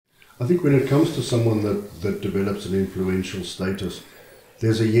I think when it comes to someone that develops an influential status,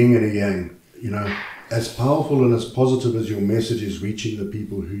 there's a yin and a yang. You know, as powerful and as positive as your message is reaching the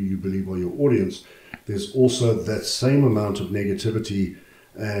people who you believe are your audience, there's also that same amount of negativity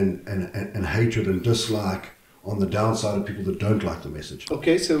and hatred and dislike on the downside of people that don't like the message.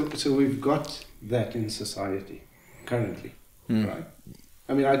 Okay, so we've got that in society currently, right?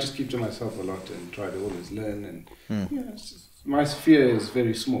 I mean, I just keep to myself a lot and try to always learn, and my sphere is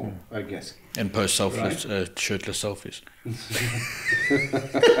very small, I guess. And post selfless, shirtless selfies.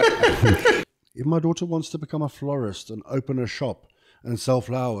 If my daughter wants to become a florist and open a shop and sell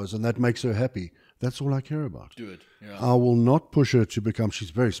flowers and that makes her happy, that's all I care about. Do it. Yeah. I will not push her to become, she's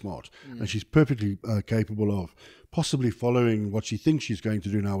very smart and she's perfectly capable of possibly following what she thinks she's going to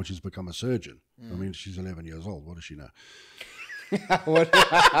do now, which is become a surgeon. I mean, she's 11 years old. What does she know? What?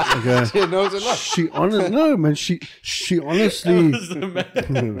 Okay. She knows a lot. She honestly, no, man, she honestly. Incoming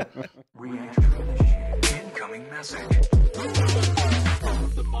message.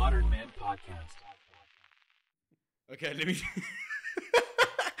 The Modern Man Podcast. Okay, let me...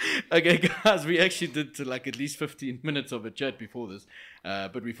 Okay, guys, we actually did like at least 15 minutes of a chat before this,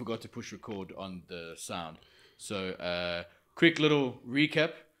 but we forgot to push record on the sound. So, quick little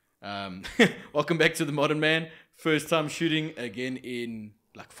recap. Welcome back to The Modern Man. First time shooting again in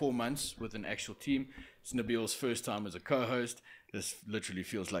like 4 months with an actual team. It's Nabeel's first time as a co-host. This literally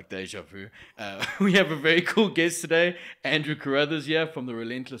feels like deja vu. We have a very cool guest today, Andrew Carruthers here from the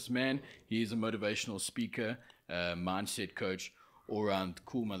Relentless Man. He is a motivational speaker, mindset coach, all-round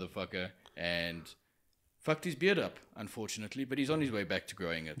cool motherfucker, and fucked his beard up, unfortunately, but he's on his way back to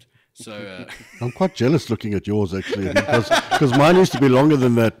growing it. So I'm quite jealous looking at yours, actually, because mine used to be longer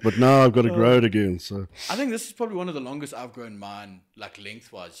than that, but now I've got to grow it again. So I think this is probably one of the longest I've grown mine, like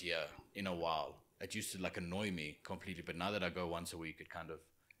lengthwise here, in a while. It used to like annoy me completely, but now that I go once a week,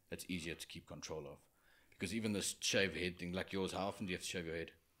 it's easier to keep control of. Because even this shave head thing, like yours, how often do you have to shave your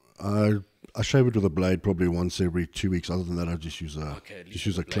head? I shave it with a blade probably once every 2 weeks. Other than that, I just use a blade,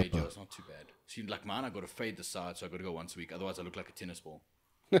 clipper. It's not too bad. See, like mine, I got to fade the side, so I got to go once a week. Otherwise, I look like a tennis ball.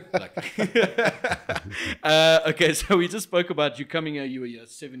 Okay, so we just spoke about you coming here. You were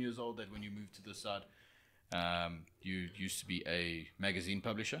 7 years old when you moved to this side. You used to be a magazine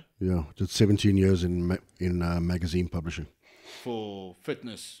publisher. Yeah, did 17 years in magazine publishing. For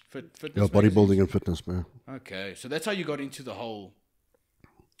fitness. Yeah, bodybuilding and fitness, man. Okay, so that's how you got into the whole,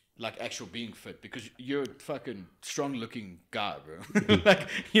 like, actual being fit, because you're a fucking strong-looking guy, bro. Like,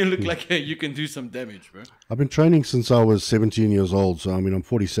 you look like you can do some damage, bro. I've been training since I was 17 years old, so I mean, I'm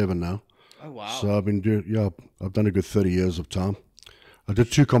 47 now. Oh, wow. So I've been I've done a good 30 years of time. I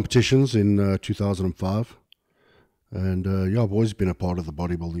did 2 competitions in 2005. And I've always been a part of the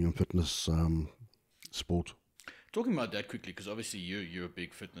bodybuilding and fitness sport. Talking about that quickly, because obviously you're a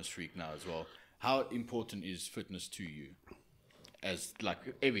big fitness freak now as well. How important is fitness to you, as like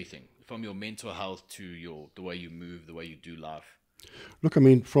everything, from your mental health to the way you move, the way you do life? Look, I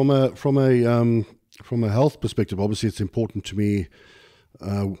mean, from a health perspective, obviously it's important to me.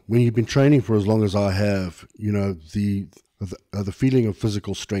 When you've been training for as long as I have, you know, the feeling of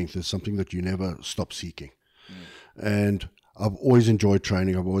physical strength is something that you never stop seeking. And I've always enjoyed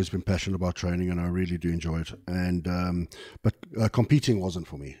training. I've always been passionate about training, and I really do enjoy it. And but competing wasn't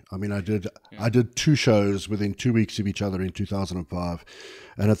for me. I mean, I did 2 shows within 2 weeks of each other in 2005,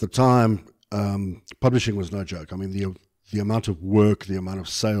 and at the time, publishing was no joke. I mean, the amount of work, the amount of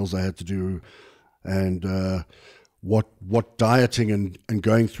sales I had to do, and what dieting and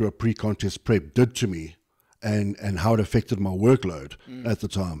going through a pre-contest prep did to me. And how it affected my workload at the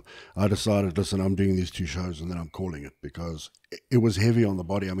time. I decided, listen, I'm doing these 2 shows and then I'm calling it, because it was heavy on the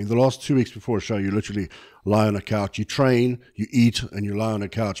body. I mean, the last 2 weeks before a show, you literally lie on a couch, you train, you eat, and you lie on a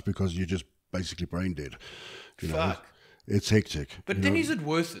couch because you're just basically brain dead. You know, it's hectic. But then is it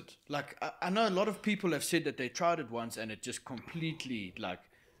worth it? Like, I know a lot of people have said that they tried it once and it just completely, like,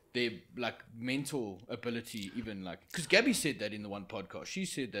 their like mental ability, even like, because Gabby said that in the one podcast. She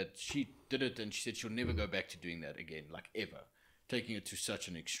said that she did it and she said she'll never go back to doing that again, like ever, taking it to such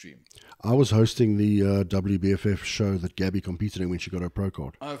an extreme. I was hosting the WBFF show that Gabby competed in when she got her pro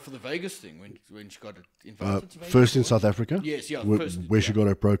card. Oh, for the Vegas thing, when she got it invited to Vegas? First in South Africa. Yes, yeah. Where she got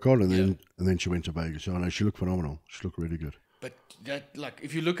her pro card, and then she went to Vegas. I know, she looked phenomenal. She looked really good. But that, like,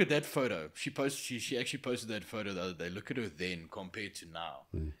 if you look at that photo, she actually posted that photo the other day. Look at her then compared to now.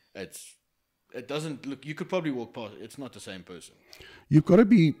 It doesn't look. You could probably walk past. It's not the same person. You've got to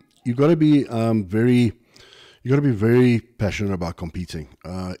be very passionate about competing.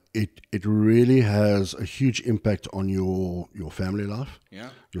 It really has a huge impact on your family life,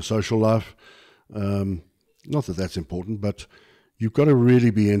 your social life. Not that that's important, but you've got to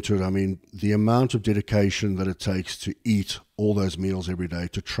really be into it. I mean, the amount of dedication that it takes to eat all those meals every day,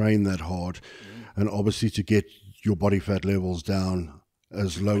 to train that hard, and obviously to get your body fat levels down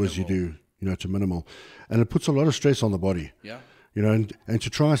as low as you do, to minimal. And it puts a lot of stress on the body. Yeah. And to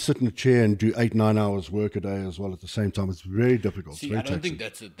try sit in a chair and do 8-9 hours work a day as well at the same time, it's very difficult. See, it's very I don't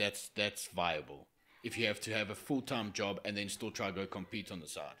taxing. think that's viable. If you have to have a full-time job and then still try to go compete on the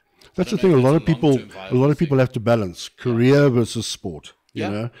side. That's the thing. A lot of people have to balance career versus sport. You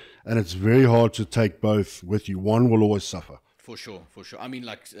know, and it's very hard to take both with you. One will always suffer. For sure. I mean,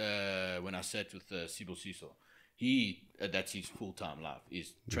 like when I sat with Sibyl Cecil, that's his full-time life,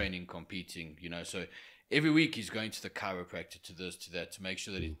 is training, competing, so every week he's going to the chiropractor, to this, to that, to make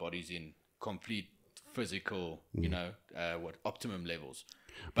sure that his body's in complete physical, optimum levels.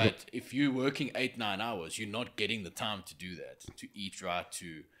 But if you're working 8-9 hours, you're not getting the time to do that, to eat right,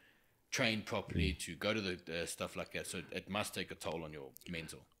 to train properly, to go to the stuff like that. So it must take a toll on your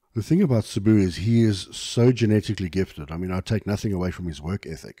mental. The thing about Sabu is he is so genetically gifted. I mean, I take nothing away from his work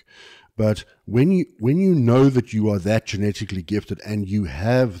ethic. But when you know that you are that genetically gifted and you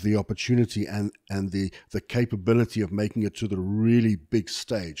have the opportunity and the capability of making it to the really big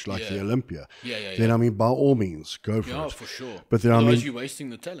stage, like the Olympia, then, I mean, by all means, go for it. Yeah, for sure. But then, otherwise you're wasting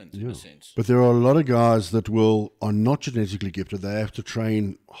the talent, in a sense. But there are a lot of guys that are not genetically gifted. They have to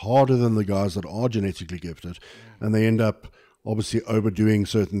train harder than the guys that are genetically gifted, and they end up obviously overdoing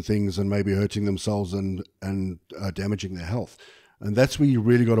certain things and maybe hurting themselves and damaging their health. And that's where you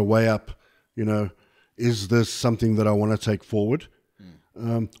really got to weigh up, is this something that I want to take forward?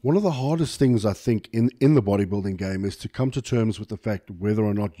 One of the hardest things, I think, in the bodybuilding game is to come to terms with the fact whether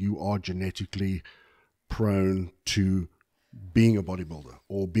or not you are genetically prone to being a bodybuilder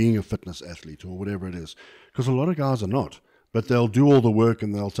or being a fitness athlete or whatever it is. Because a lot of guys are not. But they'll do all the work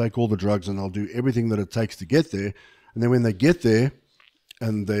and they'll take all the drugs and they'll do everything that it takes to get there. And then when they get there,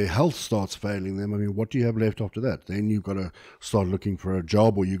 and their health starts failing them, I mean, what do you have left after that? Then you've got to start looking for a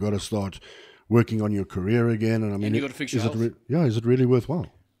job, or you've got to start working on your career again. And I mean, you've got to fix your health. Is it really worthwhile?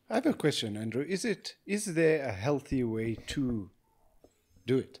 I have a question, Andrew. Is there a healthy way to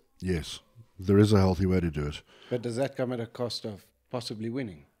do it? Yes, there is a healthy way to do it. But does that come at a cost of possibly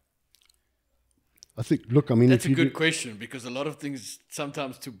winning? I think, look, I mean... That's a good question, because a lot of things,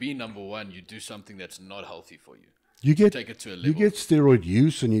 sometimes to be number one, you do something that's not healthy for you. Take it to a level. You get steroid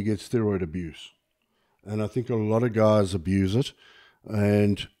use and you get steroid abuse. And I think a lot of guys abuse it.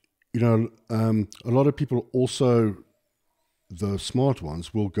 And, a lot of people also, the smart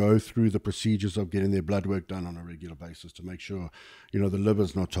ones, will go through the procedures of getting their blood work done on a regular basis to make sure, the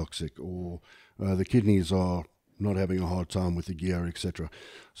liver's not toxic or the kidneys are not having a hard time with the gear, etc.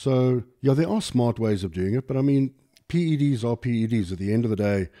 So, there are smart ways of doing it. But, I mean, PEDs are PEDs. At the end of the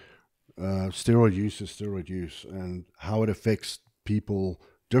day, steroid use is steroid use, and how it affects people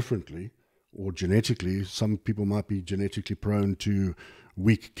differently or genetically. Some people might be genetically prone to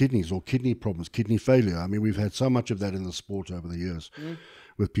weak kidneys or kidney problems, kidney failure. I mean, we've had so much of that in the sport over the years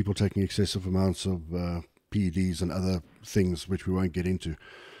with people taking excessive amounts of PEDs and other things which we won't get into.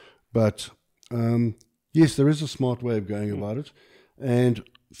 But yes, there is a smart way of going about it. And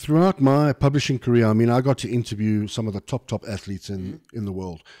throughout my publishing career, I mean, I got to interview some of the top athletes in the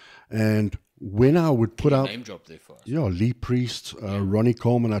world. And when I would put out... name drop there for us. Yeah, Lee Priest, Ronnie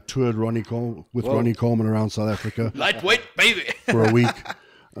Coleman. I toured Ronnie Coleman around South Africa. Lightweight, baby. For a week.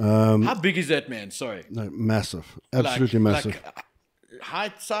 How big is that man? Sorry. No, massive. Absolutely massive.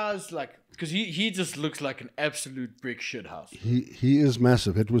 Height, size, because he just looks like an absolute brick shit house. He is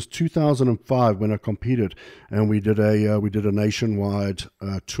massive. It was 2005 when I competed, and we did a nationwide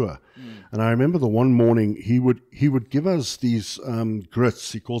tour. And I remember the one morning he would give us these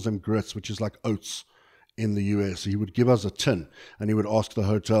grits. He calls them grits, which is like oats in the US. He would give us a tin, and he would ask the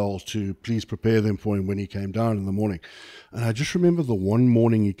hotel to please prepare them for him when he came down in the morning. And I just remember the one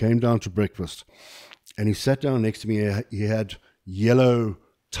morning he came down to breakfast, and he sat down next to me. He had yellow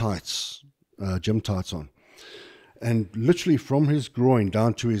tights, gym tights on. And literally from his groin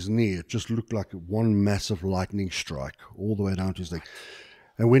down to his knee, it just looked like one massive lightning strike all the way down to his leg.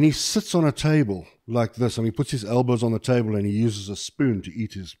 And when he sits on a table like this, and he puts his elbows on the table and he uses a spoon to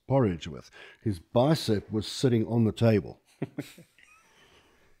eat his porridge with, his bicep was sitting on the table.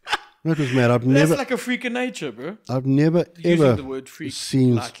 That was mad. That's like a freak of nature, bro. I've never ever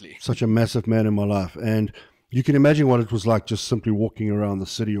seen such a massive man in my life. And you can imagine what it was like just simply walking around the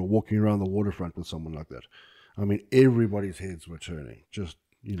city or walking around the waterfront with someone like that. I mean, everybody's heads were turning. Just,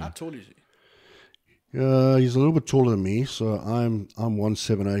 How tall is he? He's a little bit taller than me, so I'm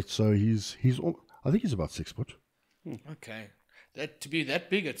 178. So I think he's about 6 foot. Okay, to be that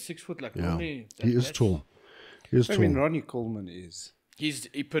big at 6 foot, he is tall. He's I tall. mean, Ronnie Coleman is He's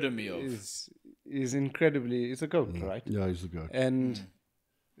the epitome of. is incredibly. He's a goat, right? Yeah, he's the goat. And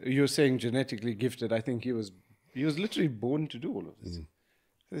you're saying genetically gifted. I think he was literally born to do all of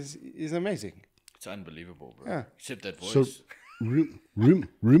this. He's amazing. It's unbelievable, bro. Yeah. Except that So, voice.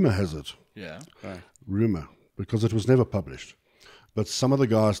 rumor has it, Yeah. rumor, because it was never published. But some of the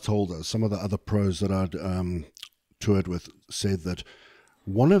guys told us, some of the other pros that I'd toured with said that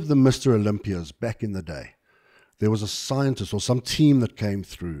one of the Mr. Olympias back in the day, there was a scientist or some team that came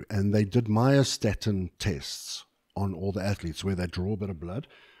through and they did myostatin tests on all the athletes where they draw a bit of blood.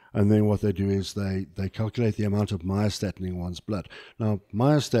 And then what they do is they calculate the amount of myostatin in one's blood. Now,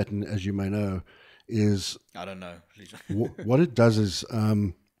 myostatin, as you may know, is I don't know. Please. what it does is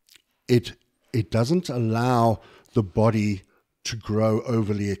it doesn't allow the body to grow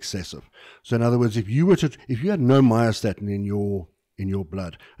overly excessive. So in other words, if you had no myostatin in your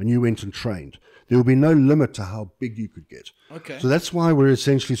blood and you went and trained, there will be no limit to how big you could get. Okay. So that's why we're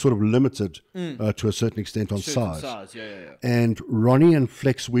essentially sort of limited to a certain extent on size. Yeah. And Ronnie and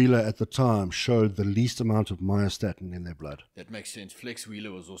Flex Wheeler at the time showed the least amount of myostatin in their blood. That makes sense. Flex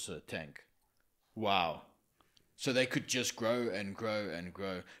Wheeler was also a tank. Wow. So they could just grow and grow and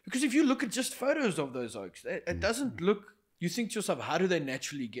grow. Because if you look at just photos of those oaks, it doesn't look... You think to yourself, how do they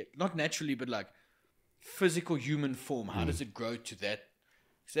naturally get... Not naturally, but like physical human form. How does it grow to that?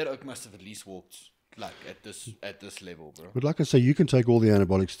 Because that oak must have at least walked like at this level, bro. But like I say, you can take all the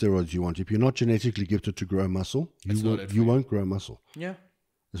anabolic steroids you want. If you're not genetically gifted to grow muscle, you won't grow muscle. Yeah.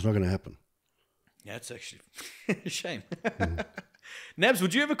 It's not going to happen. Yeah, it's actually a shame. Nabs,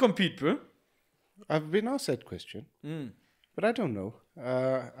 would you ever compete, bro? I've been asked that question, but I don't know.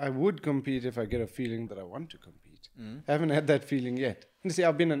 I would compete if I get a feeling that I want to compete. I haven't had that feeling yet. And see,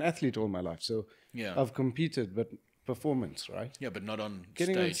 I've been an athlete all my life, so Yeah. I've competed, but performance, right? Yeah, but not on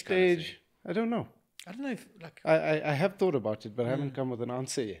Getting stage. on stage, I don't know. I don't know if like... I have thought about it, but I haven't come with an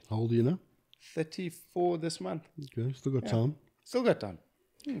answer yet. How old are you now? 34 this month. Okay, still got time. Still got time.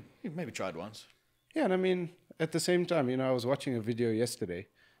 You've maybe tried once. Yeah, and I mean, at the same time, I was watching a video yesterday,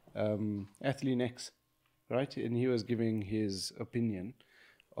 Athlete X, right? And he was giving his opinion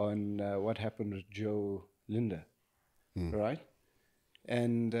on what happened with Joe Linda, right?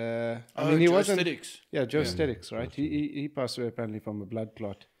 And I mean, he Joe wasn't. Aesthetics. Yeah, Joe Aesthetics, right? He passed away apparently from a blood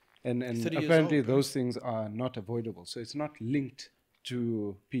clot, and 30 years apparently old, those things are not avoidable. So it's not linked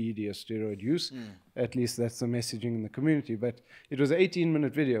to PED or steroid use. At least that's the messaging in the community. But it was an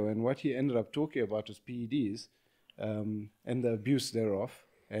 18-minute video, and what he ended up talking about was PEDs and the abuse thereof,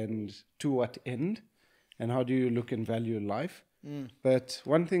 and to what end, and how do you look and value life. But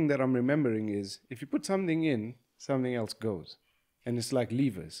one thing that I'm remembering is if you put something in, something else goes. And it's like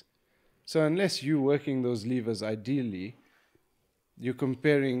levers. So unless you're working those levers ideally, you're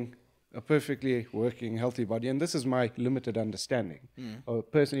comparing a perfectly working, healthy body. And this is my limited understanding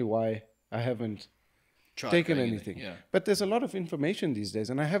of personally why I haven't taken anything. Yeah. But there's a lot of information these days.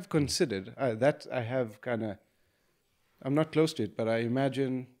 And I have considered that I have I'm not close to it, but I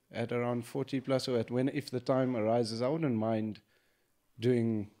imagine at around 40 plus or if the time arises, I wouldn't mind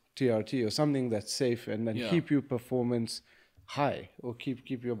doing TRT or something that's safe and then keep your performance high or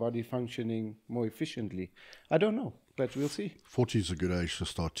keep your body functioning more efficiently. I don't know, but we'll see. 40 is a good age to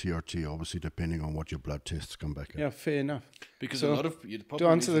start TRT, obviously, depending on what your blood tests come back at. Yeah, fair enough. Because So, a lot of... to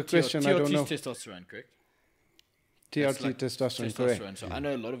answer the question, I don't know. TRT is testosterone, correct? TRT, It's like testosterone, correct. So I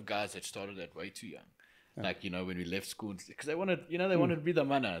know a lot of guys that started that way too young. Like, when we left school, because they wanted, they wanted to be the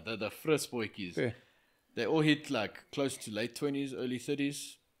manna, the first boykies. Yeah. They all hit like close to late 20s, early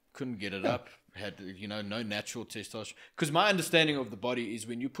 30s, couldn't get it up, had, no natural testosterone. Because my understanding of the body is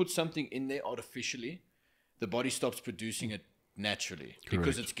when you put something in there artificially, the body stops producing it naturally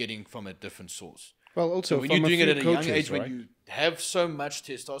because it's getting from a different source. Well, also, So when from you're doing it few at a young coaches, age, right? when you have so much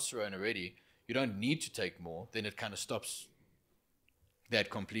testosterone already, you don't need to take more, then it kind of stops that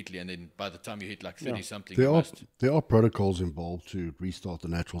completely. And then by the time you hit like 30 something, There are protocols involved to restart the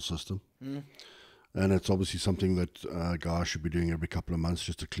natural system. And it's obviously something that guys should be doing every couple of months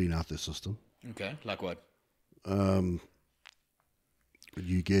just to clean out their system. Okay, like what?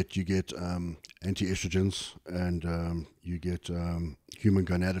 You get anti-estrogens and you get human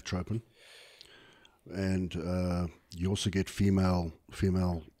gonadotropin, and you also get female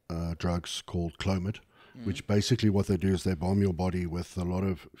drugs called Clomid, which basically what they do is they bomb your body with a lot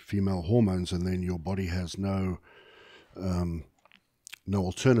of female hormones, and then your body has no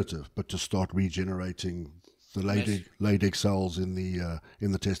alternative but to start regenerating the Leydig cells in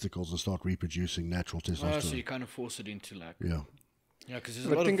the testicles and start reproducing natural testosterone. Oh, so you kind of force it into like... Yeah. Yeah, because there's a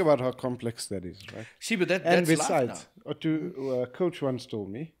But lot think of... about how complex that is, right? See, but And that's life besides, now. a coach once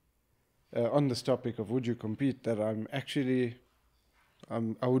told me, on this topic of would you compete, that I'm actually,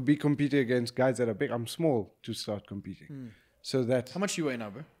 I would be competing against guys that are big. I'm small to start competing. So that... How much you weigh now,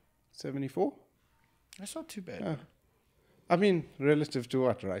 bro? 74? That's not too bad. Yeah. I mean, relative to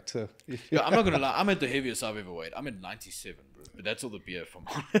what, right? So Yeah, I'm not going to lie. I'm at the heaviest I've ever weighed. I'm at 97, bro. But that's all the beer from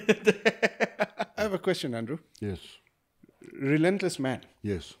I have a question, Andrew. Yes. Relentless Man.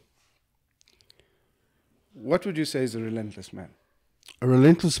 Yes. What would you say is a relentless man? A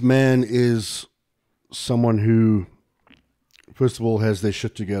relentless man is someone who, first of all, has their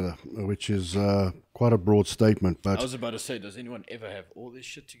shit together, which is quite a broad statement. But I was about to say, does anyone ever have all this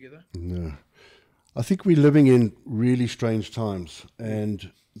shit together? no. I think we're living in really strange times,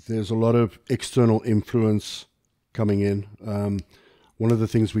 and there's a lot of external influence coming in. One of the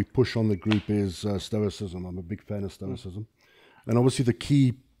things we push on the group is Stoicism. I'm a big fan of Stoicism. And obviously the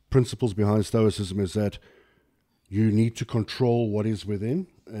key principles behind Stoicism is that you need to control what is within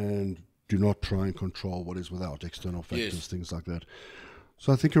and do not try and control what is without, external factors, Yes. things like that.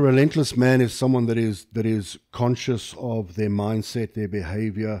 So I think a relentless man is someone that is conscious of their mindset, their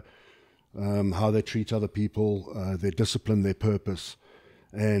behavior, how they treat other people, their discipline, their purpose,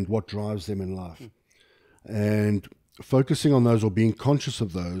 and what drives them in life. And focusing on those or being conscious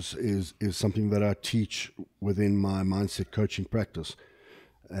of those is something that I teach within my mindset coaching practice.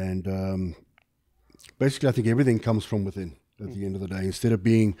 And basically, I think everything comes from within at the end of the day. Instead of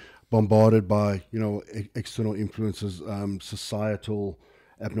being bombarded by, external influences, societal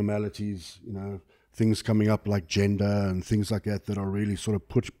abnormalities, things coming up like gender and things like that are really sort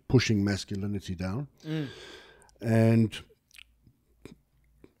of pushing masculinity down. And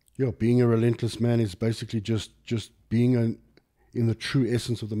being a relentless man is basically just being in the true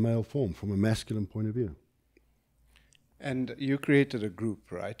essence of the male form from a masculine point of view. And you created a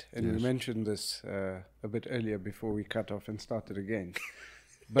group, right? And Yes. you mentioned this a bit earlier before we cut off and started again.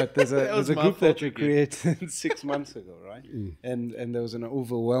 But there's a my group fault that you again. created 6 months ago, right? And there was an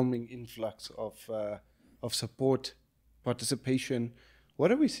overwhelming influx of support, participation.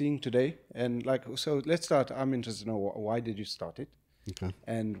 What are we seeing today? And so let's start. I'm interested to know why did you start it? Okay.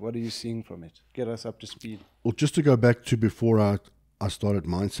 And what are you seeing from it? Get us up to speed. Well, just to go back to before I started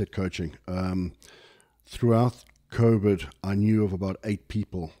mindset coaching, throughout COVID, I knew of about 8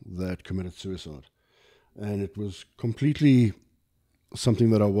 people that committed suicide. And it was completely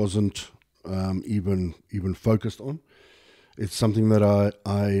something that I wasn't even focused on. It's something that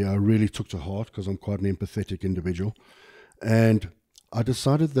I really took to heart because I'm quite an empathetic individual. And I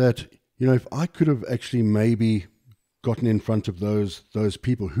decided that, if I could have actually maybe gotten in front of those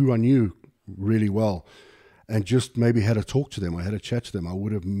people who I knew really well and just maybe had a talk to them, I had a chat to them, I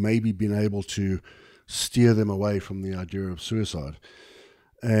would have maybe been able to steer them away from the idea of suicide.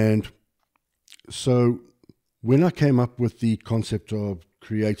 And so when I came up with the concept of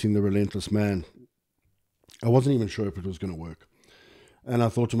creating the Relentless Man, I wasn't even sure if it was going to work. And I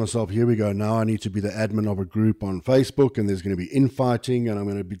thought to myself, here we go. Now I need to be the admin of a group on Facebook, and there's going to be infighting, and I'm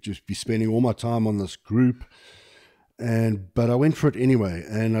going to just be spending all my time on this group. But I went for it anyway,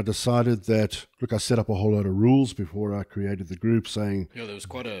 and I decided that, look, I set up a whole lot of rules before I created the group, saying Yeah, there was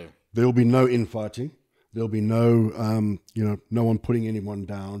quite a... there'll be no infighting, there'll be no, no one putting anyone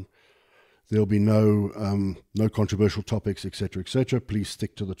down, there'll be no controversial topics, etc., etc. Please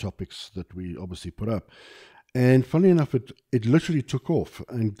stick to the topics that we obviously put up. And funnily enough, it literally took off,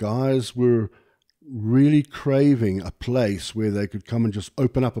 and guys were really craving a place where they could come and just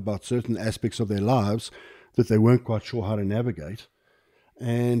open up about certain aspects of their lives that they weren't quite sure how to navigate.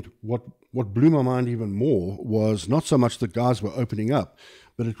 And what blew my mind even more was not so much that guys were opening up,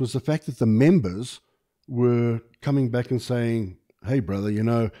 but it was the fact that the members were coming back and saying, hey,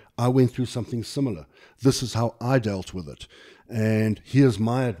 brother, I went through something similar. This is how I dealt with it. And here's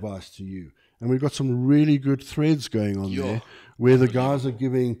my advice to you. And we've got some really good threads going on there where the guys are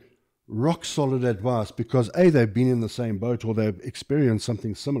giving rock solid advice because, A, they've been in the same boat or they've experienced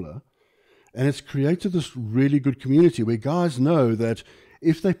something similar. And it's created this really good community where guys know that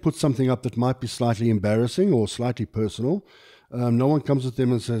if they put something up that might be slightly embarrassing or slightly personal, no one comes at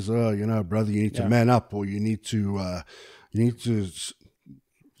them and says, oh, brother, you need to man up, or you need to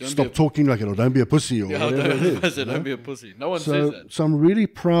stop talking like it, or don't be a pussy, or whatever it is. Don't be a pussy. No one says that. So I'm really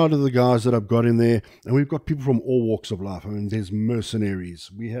proud of the guys that I've got in there, and we've got people from all walks of life. I mean, there's mercenaries.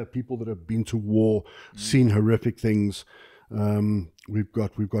 We have people that have been to war, seen horrific things. We've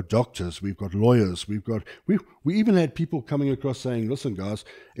got doctors, we've got lawyers, we even had people coming across saying, listen, guys,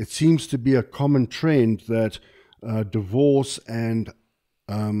 it seems to be a common trend that divorce and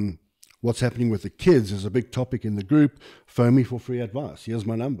what's happening with the kids is a big topic in the group. Phone me for free advice. Here's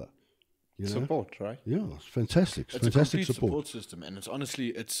my number. You know? Support, right? Yeah, it's fantastic. It's It's a fantastic complete support. system, and it's honestly,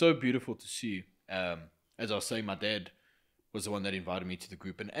 it's so beautiful to see. As I was saying, my dad was the one that invited me to the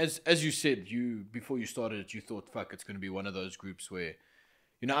group, and as you said, before you started it, you thought, "Fuck, it's going to be one of those groups where."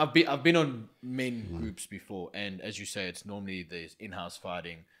 You know, I've been on men groups before, and as you say, it's normally there's in-house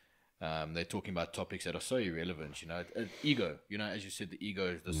fighting. They're talking about topics that are so irrelevant. You know, ego. You know, as you said, the ego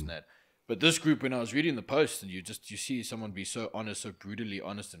is this and that. But this group, when I was reading the post, and you see someone be so honest, so brutally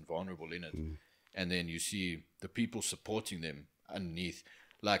honest and vulnerable in it, and then you see the people supporting them underneath.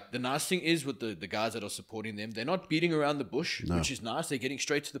 Like, the nice thing is with the guys that are supporting them, they're not beating around the bush, which is nice. They're getting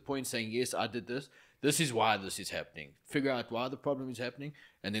straight to the point, saying, yes, I did this. This is why this is happening. Figure out why the problem is happening,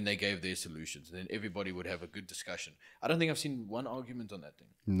 and then they gave their solutions. And then everybody would have a good discussion. I don't think I've seen one argument on that thing.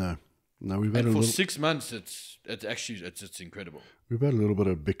 No, we've had And a for little, 6 months, it's actually it's incredible. we've had a little bit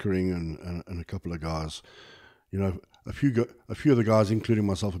of bickering and a couple of guys. You know, a few of the guys, including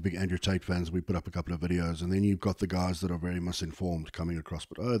myself, are big Andrew Tate fans. We put up a couple of videos, and then you've got the guys that are very misinformed coming across.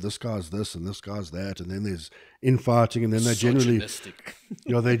 But this guy's this and this guy's that, and then there's infighting, and then they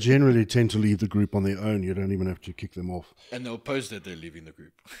they generally tend to leave the group on their own. You don't even have to kick them off. And they'll post that they're leaving the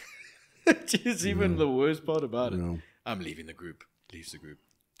group. Which is even the worst part about it. Yeah. I'm leaving the group. Leaves the group.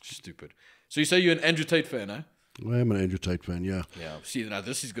 Stupid. So you say you're an Andrew Tate fan, eh? I am an Andrew Tate fan, yeah. Yeah. See, now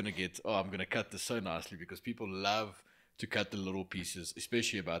this is going to get... I'm going to cut this so nicely because people love to cut the little pieces,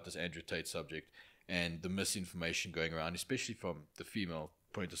 especially about this Andrew Tate subject and the misinformation going around, especially from the female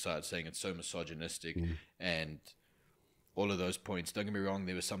point aside, saying it's so misogynistic and all of those points. Don't get me wrong,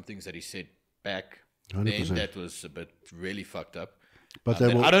 there were some things that he said back 100%. then that was a bit really fucked up. But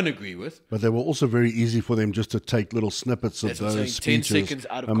that I don't agree with. But they were also very easy for them just to take little snippets of That's what I'm those saying, 10 speeches seconds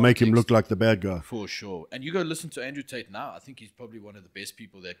out of and make him context. look like the bad guy. For sure. And you go listen to Andrew Tate now. I think he's probably one of the best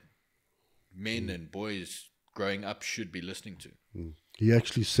people that men and boys growing up should be listening to. He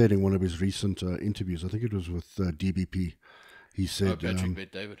actually said in one of his recent interviews, I think it was with DBP, he said, Patrick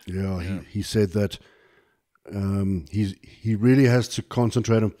Bet David. He said that he really has to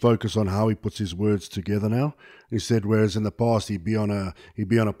concentrate and focus on how he puts his words together now. He said, whereas in the past he'd be on a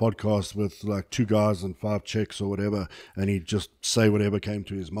podcast with like 2 guys and 5 chicks or whatever, and he'd just say whatever came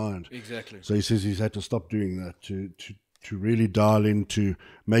to his mind. Exactly. So he says he's had to stop doing that to really dial into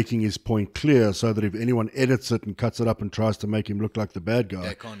making his point clear, so that if anyone edits it and cuts it up and tries to make him look like the bad guy,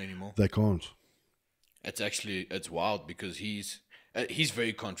 They can't anymore. they can't. It's wild because he's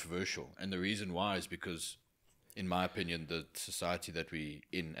very controversial, and the reason why is because, in my opinion, the society that we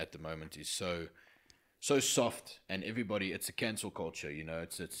in at the moment is so soft, and everybody, it's a cancel culture. You know,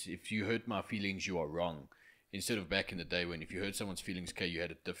 it's if you hurt my feelings, you are wrong. Instead of back in the day when if you hurt someone's feelings, okay, you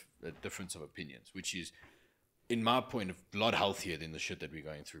had a difference of opinions, which is, in my point, a lot healthier than the shit that we're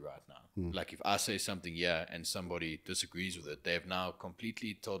going through right now. Like, if I say something and somebody disagrees with it, they have now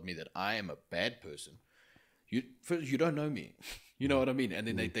completely told me that I am a bad person. You don't know me. You know what I mean? And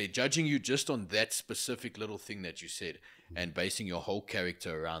then they're judging you just on that specific little thing that you said and basing your whole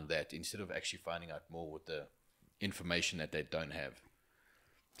character around that instead of actually finding out more with the information that they don't have.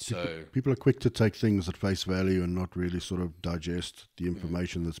 So People are quick to take things at face value and not really sort of digest the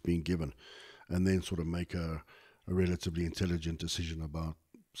information that's being given, and then sort of make a relatively intelligent decision about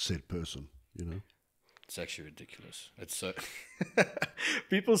said person, you know? it's actually ridiculous. It's so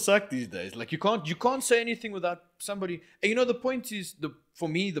people suck these days. Like, you can't say anything without somebody. And you know, the point is, for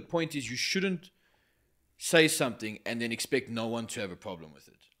me, the point is you shouldn't say something and then expect no one to have a problem with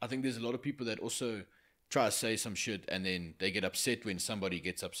it. I think there's a lot of people that also try to say some shit and then they get upset when somebody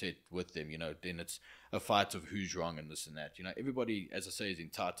gets upset with them. You know, then it's a fight of who's wrong and this and that. You know, everybody, as I say, is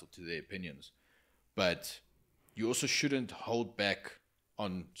entitled to their opinions, but you also shouldn't hold back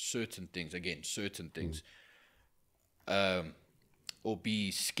on certain things, or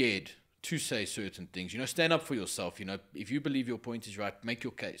be scared to say certain things. You know, stand up for yourself. You know, if you believe your point is right, make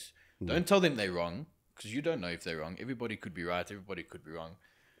your case. Don't tell them they're wrong, because you don't know if they're wrong. Everybody could be right, everybody could be wrong.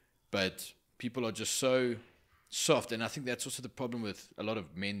 But people are just so soft, and I think that's also the problem with a lot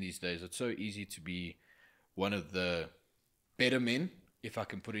of men these days. It's so easy to be one of the better men, if I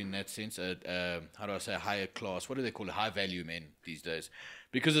can put it in that sense, how do I say, higher class, what do they call it, high value men these days,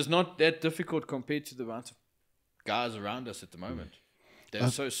 because it's not that difficult compared to the amount of guys around us at the moment.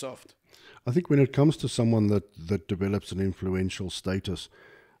 They're so soft. I think when it comes to someone that develops an influential status,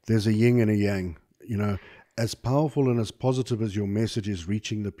 there's a yin and a yang. You know, as powerful and as positive as your message is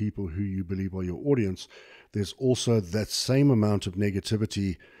reaching the people who you believe are your audience, there's also that same amount of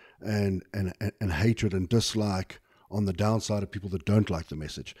negativity and hatred and dislike on the downside of people that don't like the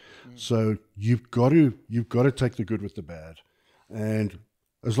message. So you've got to take the good with the bad. And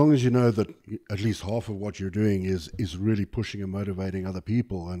as long as you know that at least half of what you're doing is really pushing and motivating other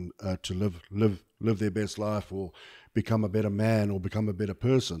people and to live their best life or become a better man or become a better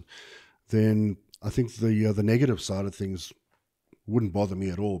person, then I think the negative side of things wouldn't bother me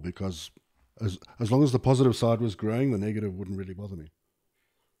at all, because as long as the positive side was growing, the negative wouldn't really bother me.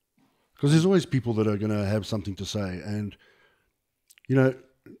 Because there's always people that are going to have something to say, and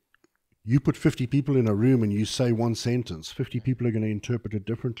you put 50 people in a room and you say one sentence, 50 people are going to interpret it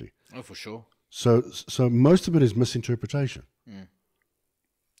differently. Oh, for sure. So most of it is misinterpretation.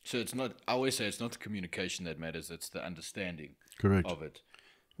 So it's not, I always say it's not the communication that matters, it's the understanding Correct. of it.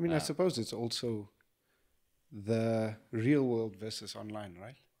 I mean, I suppose it's also the real world versus online,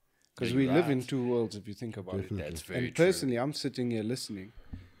 right? Because we live in two worlds, if you think about it. That's very And true. personally, I'm sitting here listening.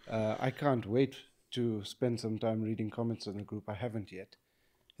 I can't wait to spend some time reading comments on the group. I haven't yet.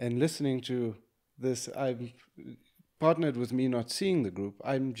 And listening to this, I've partnered with me not seeing the group.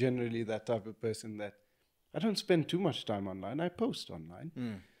 I'm generally that type of person that I don't spend too much time online. I post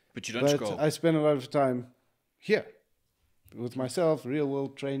online. But you don't But scroll. I spend a lot of time here with myself, real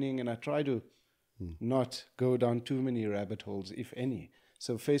world training, and I try to not go down too many rabbit holes, if any.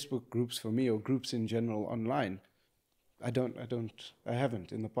 So Facebook groups for me, or groups in general online, I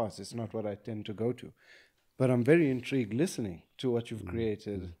haven't in the past. It's not what I tend to go to. But I'm very intrigued listening to what you've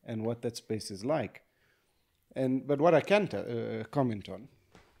created and what that space is like. But what I can comment on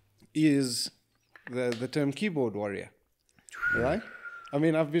is the term keyboard warrior, right? I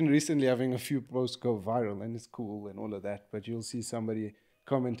mean, I've been recently having a few posts go viral, and it's cool and all of that, but you'll see somebody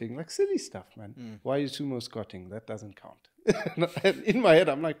commenting like silly stuff, man. Why are you sumo squatting? That doesn't count. And in my head,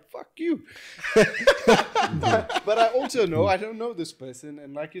 I'm like, fuck you. But I also know I don't know this person,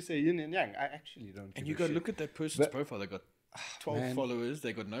 and like you say, yin and yang, I actually don't. And you got to look at that person's profile. They got 12 followers.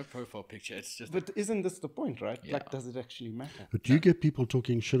 They got no profile picture. It's just But isn't this the point, right? Like, does it actually matter? But do you get people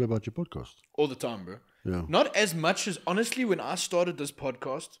talking shit about your podcast? all the time, bro. Yeah. Not as much as, honestly, when I started this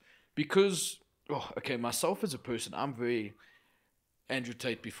podcast, because, myself as a person, I'm very Andrew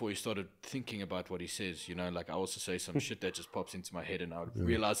Tate before he started thinking about what he says. Like I also say some shit that just pops into my head, and I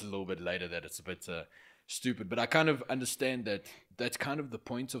realize a little bit later that it's a bit stupid. But I kind of understand that that's kind of the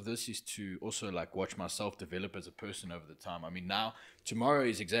point of this, is to also like watch myself develop as a person over the time. I mean, tomorrow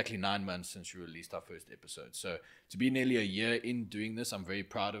is exactly 9 months since we released our first episode. So to be nearly a year in doing this, I'm very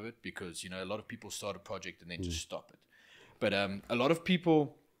proud of it, because, a lot of people start a project and then just stop it. But a lot of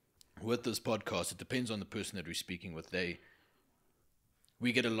people with this podcast, it depends on the person that we're speaking with.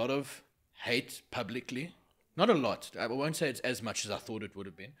 We get a lot of hate publicly. Not a lot. I won't say it's as much as I thought it would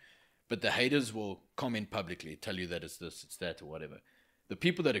have been. But the haters will comment publicly, tell you that it's this, it's that, or whatever. The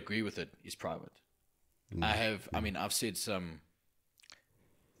people that agree with it is private. I've said some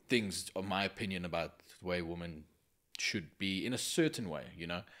things of my opinion about the way women should be in a certain way,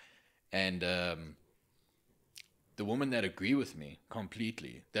 And the women that agree with me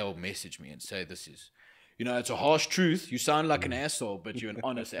completely, they'll message me and say, this is, it's a harsh truth. You sound like an asshole, but you're an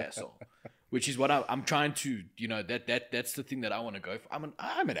honest asshole. Which is what I'm trying to, that's the thing that I want to go for.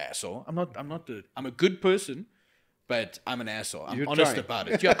 I'm an asshole. I'm a good person, but I'm an asshole. I'm honest about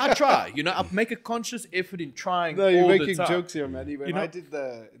it. Yeah, I try. I make a conscious effort in trying. No, you're all making the time. jokes here, Manny. When I did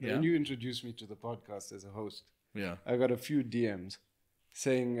when you introduced me to the podcast as a host, I got a few DMs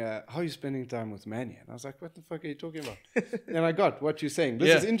saying, how are you spending time with Manny? And I was like, what the fuck are you talking about? And I got what you're saying.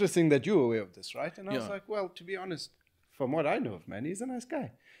 This is interesting that you're aware of this, right? And I was like, well, to be honest, from what I know of Manny, he's a nice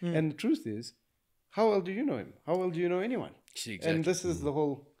guy. And the truth is, how well do you know him? How well do you know anyone? See, exactly. And this is the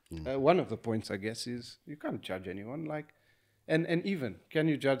whole, one of the points, I guess, is you can't judge anyone. And even, can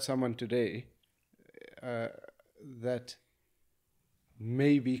you judge someone today that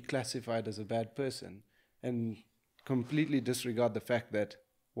may be classified as a bad person and completely disregard the fact that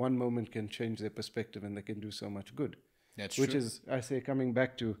one moment can change their perspective and they can do so much good? That's which true. is, I say, coming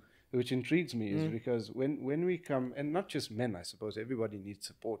back to, which intrigues me, is because when we come, and not just men, I suppose, everybody needs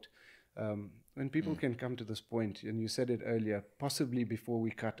support. When people can come to this point, and you said it earlier, possibly before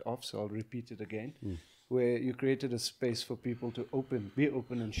we cut off, so I'll repeat it again, where you created a space for people to be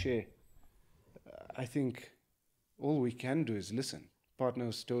open and share. I think all we can do is listen. Partner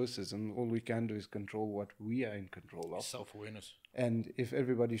of Stoicism, all we can do is control what we are in control of. Self-awareness. And if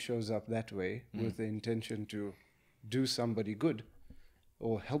everybody shows up that way with the intention to do somebody good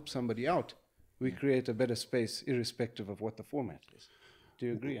or help somebody out, we create a better space irrespective of what the format is. Do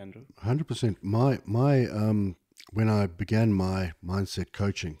you agree, Andrew? 100%. My when I began my mindset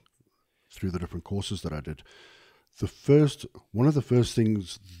coaching through the different courses that I did, one of the first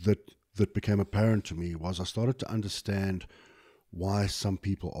things that became apparent to me was I started to understand why some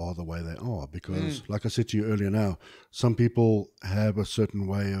people are the way they are. Because, like I said to you earlier now, some people have a certain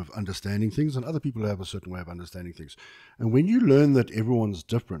way of understanding things and other people have a certain way of understanding things. And when you learn that everyone's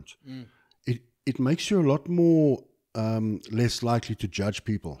different, it makes you a lot more less likely to judge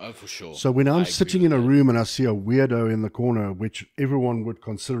people. Oh, for sure. So when I'm sitting in a room and I see a weirdo in the corner, which everyone would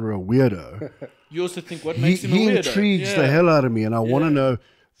consider a weirdo, you also think, what makes him a weirdo? He intrigues the hell out of me, and I want to know,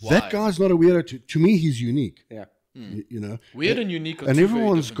 that guy's not a weirdo. To me, he's unique. Yeah. You know? Weird and unique are and two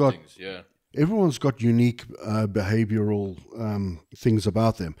everyone's very got different things. Everyone's got unique behavioral things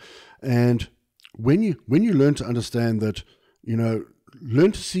about them. And when you learn to understand that, you know,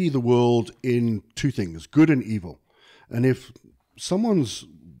 learn to see the world in two things, good and evil. And if someone's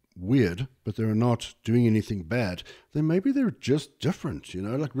weird, but they're not doing anything bad, then maybe they're just different, you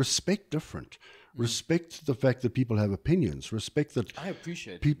know, like respect different. Respect the fact that people have opinions. Respect that I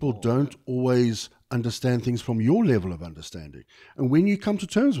appreciate people don't always understand things from your level of understanding. And when you come to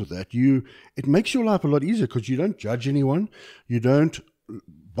terms with that, it makes your life a lot easier because you don't judge anyone. You don't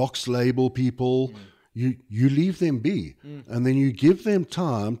box label people. You leave them be. And then you give them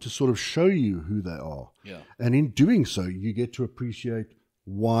time to sort of show you who they are. Yeah. And in doing so, you get to appreciate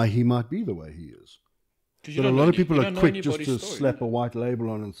why he might be the way he is. But a lot of people are quick just to slap a white label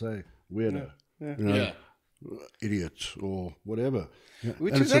on and say, weirdo. You know, idiot or whatever.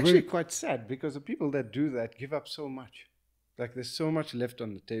 Which is actually quite sad because the people that do that give up so much. Like there's so much left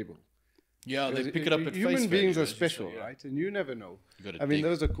on the table. Yeah, they pick it up at face value. Human beings are special, right? And you never know. I mean, that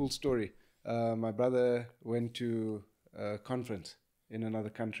was a cool story. My brother went to a conference in another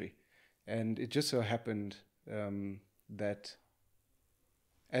country. And it just so happened that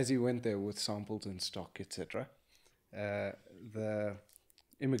as he went there with samples and stock, etc., the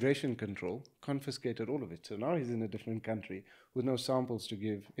immigration control confiscated all of it. So now he's in a different country with no samples to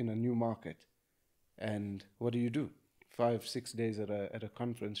give in a new market. And what do? 5-6 days at a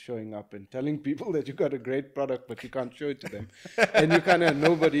conference, showing up and telling people that you got a great product, but you can't show it to them. And you kind of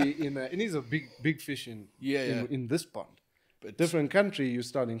nobody in and he's a big fish in this pond. But different country, you're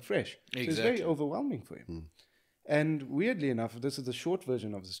starting fresh. Exactly. So it's very overwhelming for him. And weirdly enough, this is the short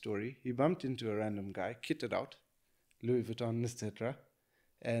version of the story. He bumped into a random guy, kitted out, Louis Vuitton, etc.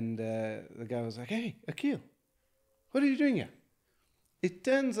 And the guy was like, "Hey, Akil, what are you doing here?" It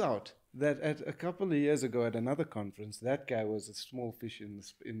turns out that at a couple of years ago at another conference, that guy was a small fish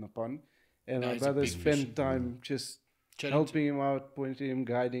in the pond. And my brother spent time just helping him out, pointing him,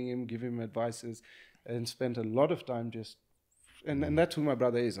 guiding him, giving him advices, and spent a lot of time just... And that's who my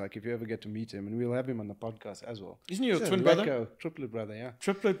brother is, like if you ever get to meet him. And we'll have him on the podcast as well. Isn't he your twin brother? Triplet brother, yeah.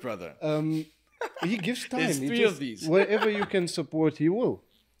 Triplet brother. He gives time. There's three of these. Wherever you can support, he will.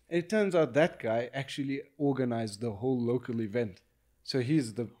 It turns out that guy actually organized the whole local event. So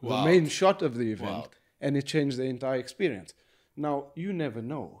he's the main shot of the event. And it changed the entire experience. Now, you never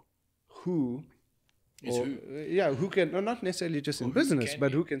know who can, not necessarily just in business,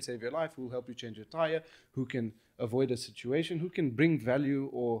 but who can save your life, who will help you change your tire, who can avoid a situation, who can bring value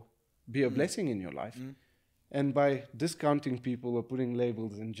or be a blessing in your life. And by discounting people or putting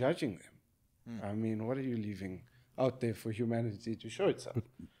labels and judging them, I mean, what are you leaving out there for humanity to show itself?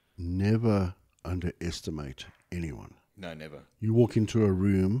 Never underestimate anyone. No, never. You walk into a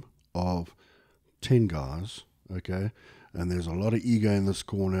room of 10 guys, okay, and there's a lot of ego in this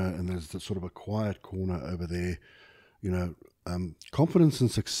corner, and there's sort of a quiet corner over there. You know, confidence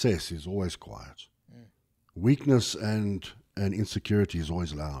and success is always quiet. Weakness and insecurity is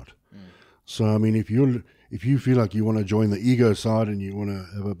always loud. So, I mean, if you feel like you want to join the ego side and you want to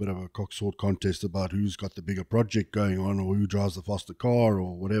have a bit of a cock-sword contest about who's got the bigger project going on or who drives the faster car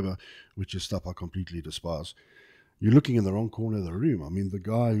or whatever, which is stuff I completely despise, you're looking in the wrong corner of the room. I mean, the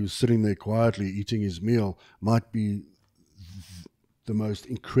guy who's sitting there quietly eating his meal might be the most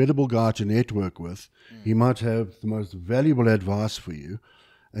incredible guy to network with. He might have the most valuable advice for you,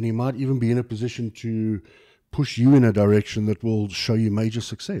 and he might even be in a position to push you in a direction that will show you major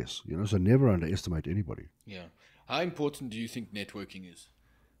success. You know, so never underestimate anybody. Yeah. How important do you think networking is?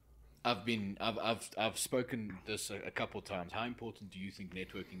 I've spoken this a couple of times. How important do you think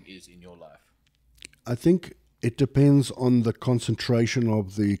networking is in your life? I think it depends on the concentration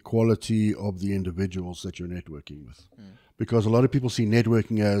of the quality of the individuals that you're networking with. Because a lot of people see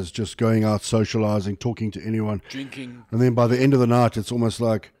networking as just going out, socializing, talking to anyone. Drinking. And then by the end of the night, it's almost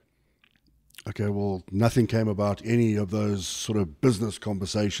like, okay, well, nothing came about any of those sort of business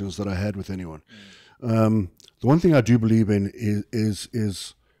conversations that I had with anyone. The one thing I do believe in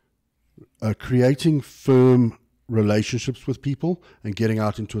is creating firm relationships with people and getting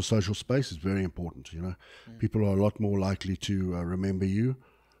out into a social space is very important. You know, people are a lot more likely to remember you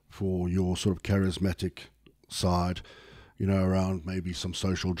for your sort of charismatic side. around maybe some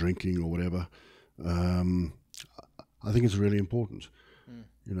social drinking or whatever. I think it's really important.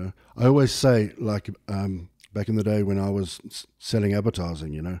 I always say, like, back in the day when I was selling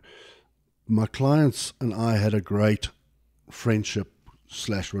advertising, my clients and I had a great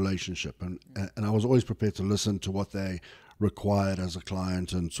friendship/relationship, and I was always prepared to listen to what they required as a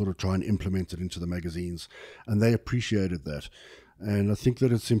client and sort of try and implement it into the magazines, and they appreciated that. And I think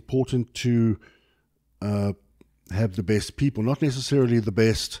that it's important to have the best people, not necessarily the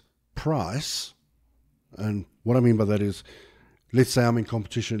best price. And what I mean by that is, let's say I'm in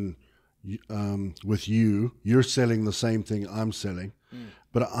competition with you, you're selling the same thing I'm selling,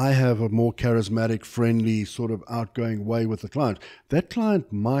 but I have a more charismatic, friendly, sort of outgoing way with the client. That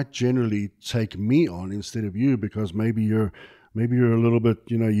client might generally take me on instead of you, because maybe you're a little bit,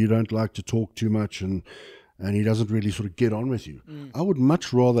 you don't like to talk too much, and he doesn't really sort of get on with you. I would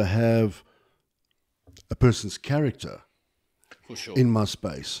much rather have a person's character For sure. in my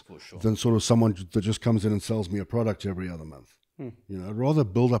space For sure. than sort of someone that just comes in and sells me a product every other month. I'd rather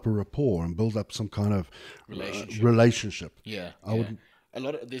build up a rapport and build up some kind of relationship. Yeah,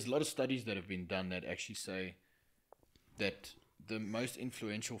 there's a lot of studies that have been done that actually say that the most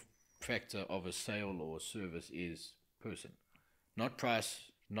influential factor of a sale or a service is person, not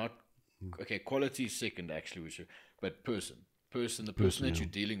price, not quality is second actually, but person, the person that you're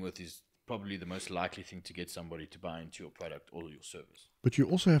dealing with is probably the most likely thing to get somebody to buy into your product or your service. But you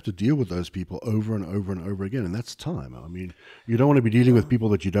also have to deal with those people over and over and over again, and that's time. I mean, you don't want to be dealing with people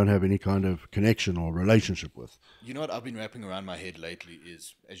that you don't have any kind of connection or relationship with. You know what I've been wrapping around my head lately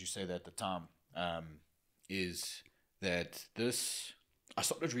is, as you say that, the time, is that I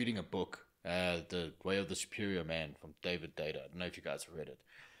started reading a book, The Way of the Superior Man from David Data. I don't know if you guys have read it.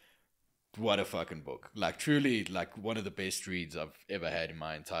 What a fucking book. Like, truly, like, one of the best reads I've ever had in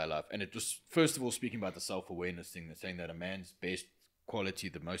my entire life. And it was, first of all, speaking about the self-awareness thing, they're saying that a man's best quality,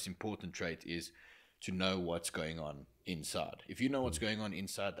 the most important trait, is to know what's going on inside. If you know what's going on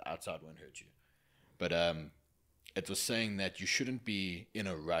inside, the outside won't hurt you. But it was saying that you shouldn't be in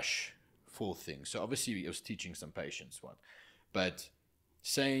a rush for things. So obviously it was teaching some patience, but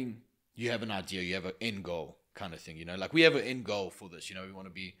saying you have an idea, you have an end goal kind of thing, like we have an end goal for this, we want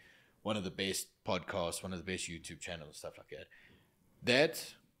to be one of the best podcasts, one of the best YouTube channels, stuff like that.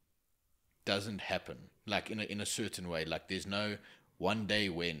 That doesn't happen, like in a certain way. Like, there's no one day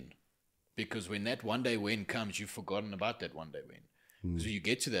when, because when that one day when comes, you've forgotten about that one day when. So you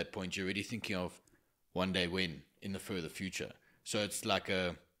get to that point, you're already thinking of one day when in the further future. So it's like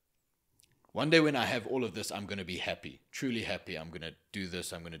one day when I have all of this, I'm going to be happy, truly happy. I'm going to do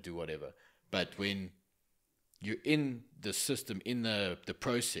this, I'm going to do whatever. But when you're in the system, in the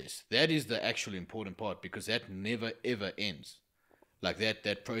process, that is the actual important part, because that never ever ends. Like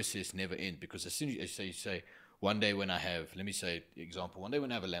that process never ends, because as soon as you say one day when I have, let me say example, one day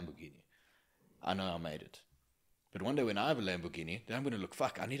when I have a Lamborghini, I know I made it. But one day when I have a Lamborghini, then I'm going to look,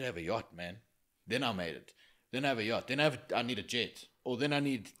 fuck, I need to have a yacht, man. Then I made it. Then I have a yacht. Then I need a jet. Or then I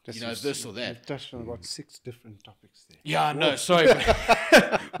need, this or that. You've touched on about 6 different topics there. Yeah, no, sorry.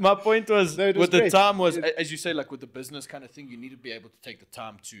 But my point was, with the time was, as you say, like with the business kind of thing, you need to be able to take the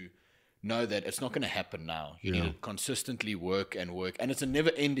time to know that it's not going to happen now. You need to consistently work. And it's a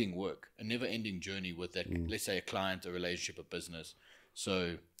never-ending work, a never-ending journey with that, let's say, a client, a relationship, a business.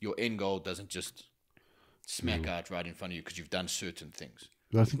 So your end goal doesn't just smack out right in front of you because you've done certain things.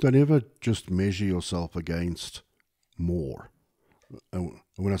 I think don't ever just measure yourself against more. And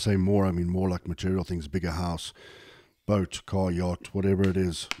when I say more, I mean more like material things, bigger house, boat, car, yacht, whatever it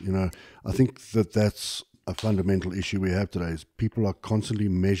is. I think that's a fundamental issue we have today, is people are constantly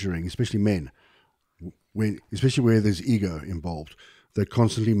measuring, especially men, especially where there's ego involved. They're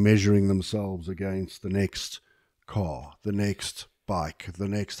constantly measuring themselves against the next car, the next bike, the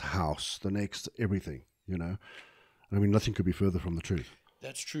next house, the next everything, I mean, nothing could be further from the truth.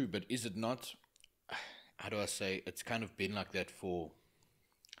 That's true, but is it not, how do I say, it's kind of been like that for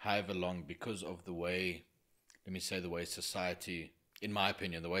however long, because of the way, let me say, the way society, in my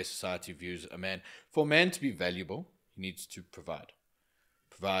opinion, the way society views a man. For a man to be valuable, he needs to provide,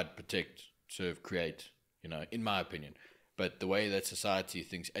 protect, serve, create, in my opinion. But the way that society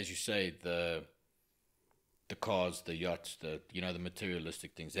thinks, as you say, the cars, the yachts, the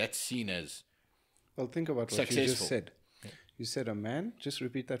materialistic things, that's seen as well, think about what successful. You just said. You said a man, just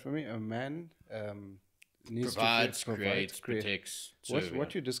repeat that for me. A man needs provides, to creates, protects, serve.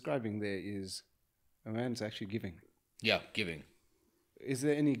 What you're describing there is a man's actually giving. Yeah, giving. Is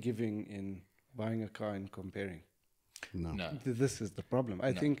there any giving in buying a car and comparing? No. This is the problem.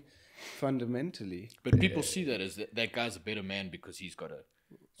 I think fundamentally. But people see that as that guy's a better man because he's got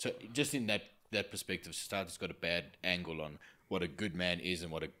so just in that that perspective. Society's got a bad angle on what a good man is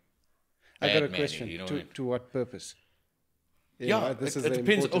and what a I bad got a man question. is. You know what I mean? To what purpose? Yeah, This is it the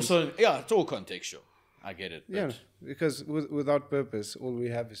depends. importance. Also, yeah, it's all contextual. I get it. Yeah, But because without purpose, all we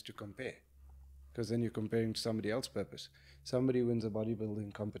have is to compare. Because then you're comparing to somebody else's purpose. Somebody wins a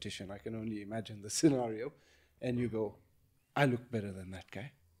bodybuilding competition. I can only imagine the scenario. And you go, I look better than that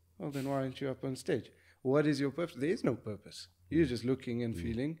guy. Well, then why aren't you up on stage? What is your purpose? There is no purpose. You're just looking and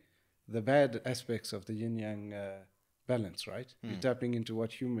feeling the bad aspects of the yin-yang balance, right? You're tapping into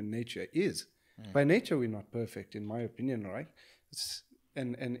what human nature is. By nature, we're not perfect, in my opinion, right?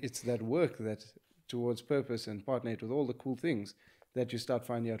 And it's that work that towards purpose and partner with all the cool things that you start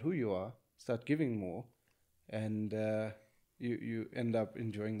finding out who you are, start giving more, and you end up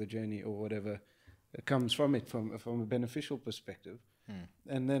enjoying the journey or whatever comes from it, from a beneficial perspective.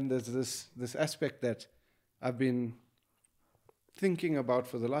 And then there's this aspect that I've been thinking about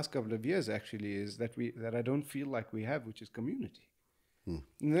for the last couple of years, actually, is that I don't feel like we have, which is community. And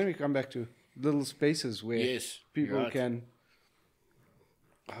then we come back to little spaces where people can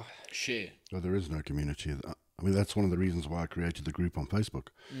share. Well, there is no community. I mean, that's one of the reasons why I created the group on Facebook,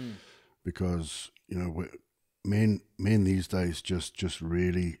 because men these days just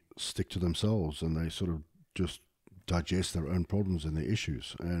really stick to themselves, and they sort of just digest their own problems and their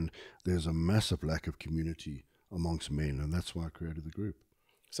issues, and there's a massive lack of community amongst men, and that's why I created the group.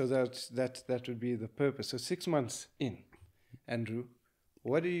 So that would be the purpose. So 6 months in, Andrew,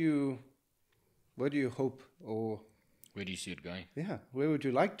 what do you hope, or where do you see it going? Yeah, where would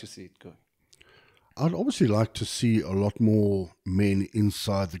you like to see it going? I'd obviously like to see a lot more men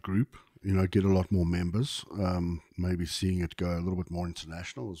inside the group, get a lot more members, maybe seeing it go a little bit more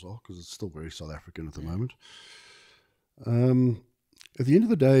international as well, because it's still very South African at the moment. At the end of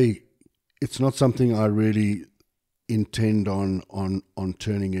the day, it's not something I really intend on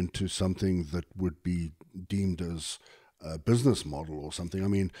turning into something that would be deemed as a business model or something. I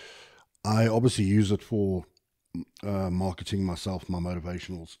mean, I obviously use it for marketing myself, my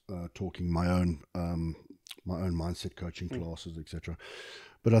motivational talking, my own mindset coaching classes, etc.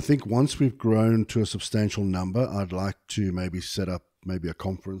 But I think once we've grown to a substantial number, I'd like to maybe set up maybe a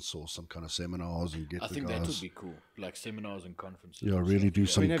conference or some kind of seminars and get the guys. I think that would be cool, like seminars and conferences. Yeah, really do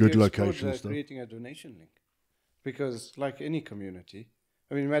some have good you explored, location stuff. creating a donation link, because like any community,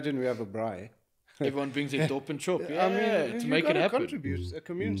 I mean, imagine we have a braai. Everyone brings their dope and chop. Yeah, I mean, to you make it gotta happen. contribute. A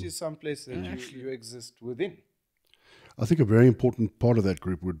community is someplace that you exist within. I think a very important part of that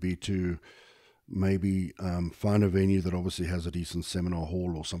group would be to maybe find a venue that obviously has a decent seminar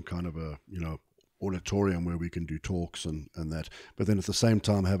hall or some kind of a auditorium where we can do talks and that, but then at the same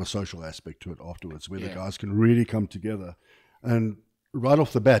time have a social aspect to it afterwards, where the guys can really come together, and right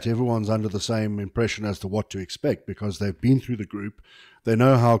off the bat everyone's under the same impression as to what to expect, because they've been through the group, they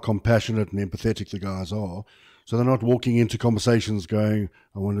know how compassionate and empathetic the guys are, so they're not walking into conversations going,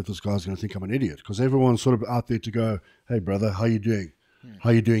 I wonder if this guy's going to think I'm an idiot, because everyone's sort of out there to go, hey brother, how you doing? How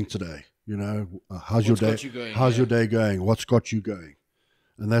you doing today? How's your day? How's your day going? What's got you going?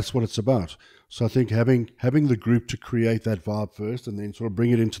 And that's what it's about. So I think having the group to create that vibe first and then sort of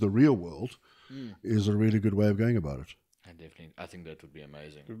bring it into the real world is a really good way of going about it. I think that would be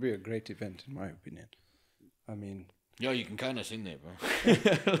amazing. It would be a great event, in my opinion. I mean, yeah, you can kind of in there, bro.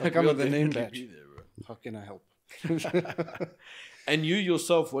 like I'm we'll at the name definitely badge. be there, bro. How can I help? And you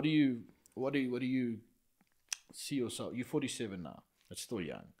yourself, what do you see yourself? You're 47 now. That's still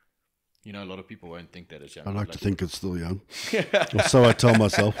young. A lot of people won't think that it's young. I like to think it's still young. Or so I tell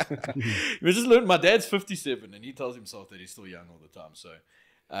myself. We just learned my dad's 57 and he tells himself that he's still young all the time. So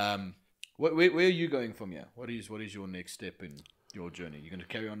where are you going from here? What is your next step in your journey? You're going to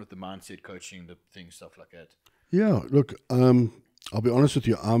carry on with the mindset coaching, the things, stuff like that? Yeah, look, I'll be honest with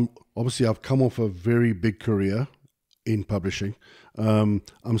you. I've come off a very big career in publishing. I'm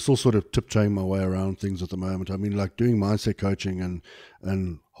still sort of tiptoeing my way around things at the moment. I mean, like doing mindset coaching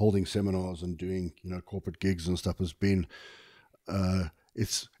and holding seminars and doing corporate gigs and stuff has been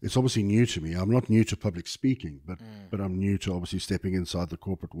it's obviously new to me. I'm not new to public speaking, but I'm new to obviously stepping inside the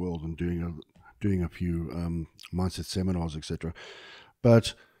corporate world and doing a few mindset seminars, etc.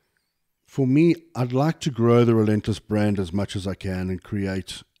 But for me, I'd like to grow the Relentless brand as much as I can and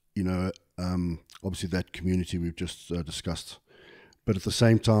create obviously that community we've just discussed, but at the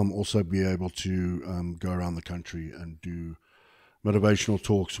same time also be able to go around the country and do motivational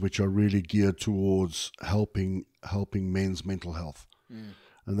talks which are really geared towards helping men's mental health.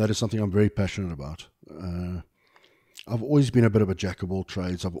 And that is something I'm very passionate about. I've always been a bit of a jack of all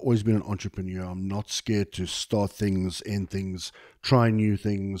trades. I've always been an entrepreneur. I'm not scared to start things, end things, try new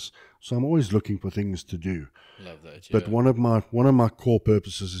things. So I'm always looking for things to do. Love that. Yeah. But one of my core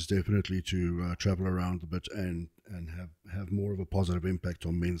purposes is definitely to travel around a bit and have more of a positive impact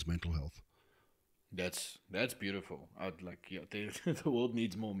on men's mental health. That's beautiful. I'd like, yeah, the world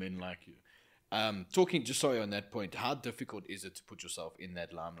needs more men like you. Talking, just sorry on that point, how difficult is it to put yourself in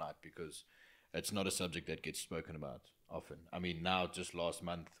that limelight? Because it's not a subject that gets spoken about often. I mean, now just last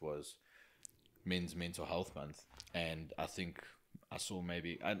month was Men's Mental Health Month, and I think I saw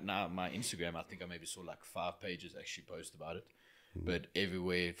now my Instagram, I think I maybe saw like 5 pages actually post about it. But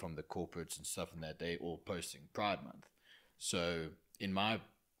everywhere from the corporates and stuff and that, they all posting Pride Month. So in my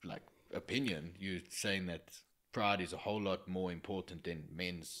opinion, you're saying that pride is a whole lot more important than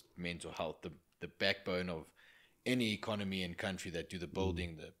men's mental health, the backbone of any economy and country that do the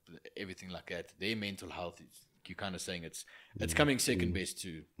building, the everything like that. Their mental health is, you're kind of saying it's coming second best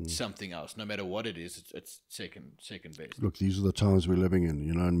to something else. No matter what it is, it's second best. Look, these are the times we're living in,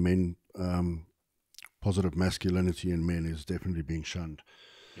 and men, positive masculinity in men is definitely being shunned.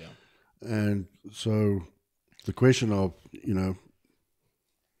 Yeah. And so the question of,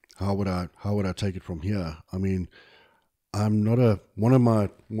 how would I take it from here? I mean, I'm not one of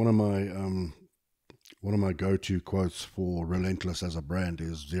my go-to quotes for Relentless as a brand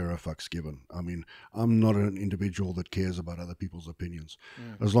is 0 fucks given. I mean, I'm not an individual that cares about other people's opinions.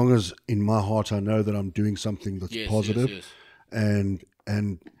 As long as in my heart I know that I'm doing something that's positive and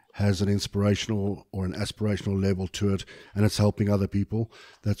has an inspirational or an aspirational level to it, and it's helping other people,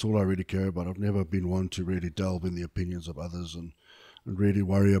 that's all I really care about. I've never been one to really delve in the opinions of others and really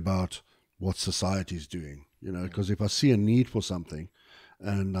worry about what society's doing, because if I see a need for something,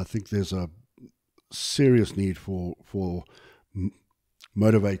 and I think there's a serious need for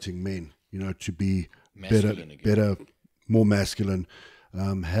motivating men, to be better, more masculine,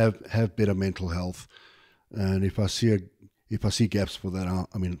 have better mental health, and if I see gaps for that,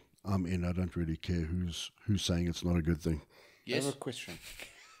 I'm in. I don't really care who's saying it's not a good thing. Yes. I have a question.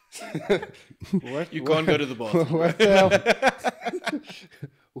 You can't go to the bathroom.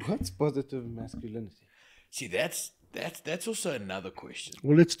 What's positive masculinity? See, that's also another question.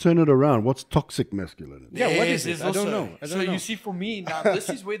 Well, let's turn it around. What's toxic masculinity? Yeah, what is There's it? I don't know. You see, for me now, this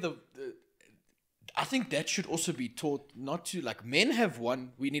is where I think that should also be taught. Not to, like, men have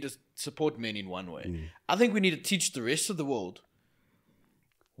one. We need to support men in one way. I think we need to teach the rest of the world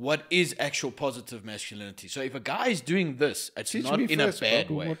what is actual positive masculinity. So if a guy is doing this, it's not in a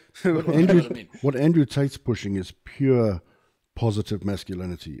bad way. What Andrew Tate's pushing is pure positive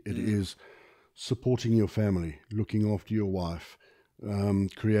masculinity. It is supporting your family, looking after your wife,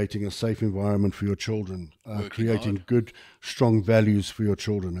 creating a safe environment for your children, creating hard. good, strong values for your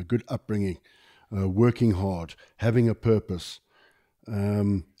children, a good upbringing, working hard, having a purpose,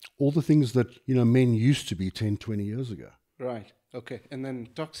 all the things that men used to be 10, 20 years ago. Right. Okay. And then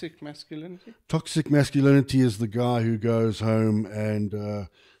toxic masculinity? Toxic masculinity is the guy who goes home and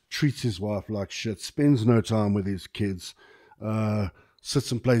treats his wife like shit, spends no time with his kids,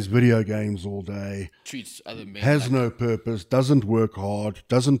 sits and plays video games all day, Treats other men has no purpose, doesn't work hard,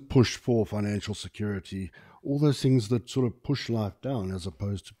 doesn't push for financial security, all those things that sort of push life down as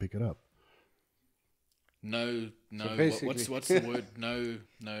opposed to pick it up. No. So What's the word?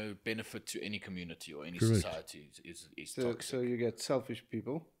 No benefit to any community or any society is toxic. So you get selfish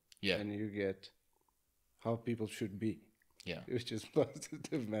people, Yeah. and you get how people should be, Yeah. which is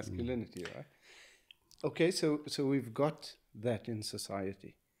positive masculinity, right? Okay, so we've got that in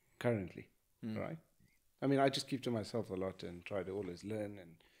society currently, right? I mean, I just keep to myself a lot and try to always learn,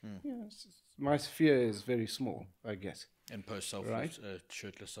 and my sphere is very small, I guess. And post selfies, Right.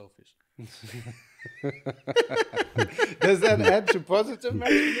 shirtless selfies. Does that add to positive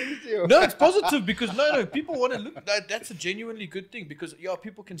masculinity? Or? No, it's positive because no, people want to look. That's a genuinely good thing because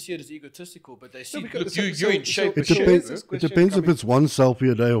people can see it as egotistical, but they see because- look, you're in shape. It So depends. this It question depends if coming- it's one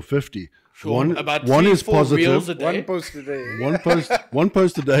selfie a day or 50. Sure, about one 3, is 4 reels a positive. day. One post a day. One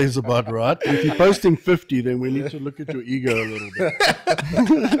post a day is about right. If you're posting 50, then we need to look at your ego a little bit.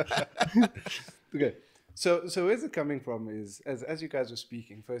 Okay. So where's it coming from is, as you guys were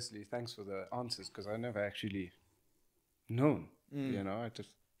speaking, firstly, thanks for the answers, because I never actually known, I just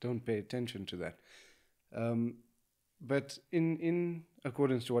don't pay attention to that. But in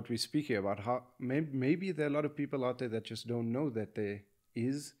accordance to what we speak here about, how maybe there are a lot of people out there that just don't know that there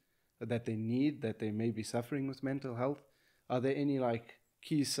is, that they need, that they may be suffering with mental health. Are there any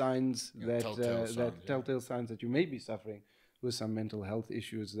key signs telltale signs that you may be suffering with some mental health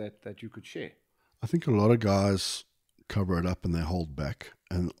issues that you could share? I think a lot of guys cover it up and they hold back,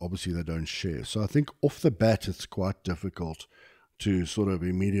 and obviously they don't share. So I think off the bat, it's quite difficult to sort of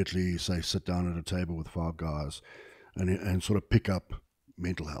immediately say, sit down at a table with 5 guys and sort of pick up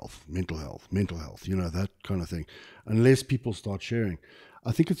mental health, that kind of thing, unless people start sharing.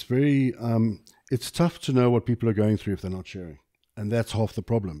 I think it's very, it's tough to know what people are going through if they're not sharing. And that's half the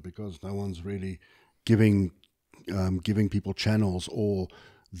problem, because no one's really giving people channels or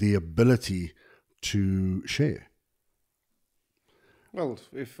the ability to share. Well,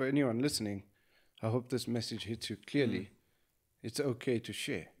 if anyone listening, I hope this message hits you clearly. It's okay to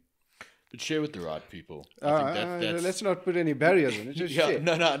share. But share with the right people. I think that's let's not put any barriers in it. Just share.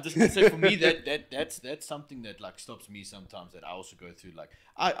 No. I'm just gonna say, for me, that's something that like stops me sometimes. That I also go through. Like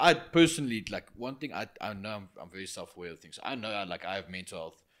I personally, like, one thing I know I'm very self-aware of things. I know I have mental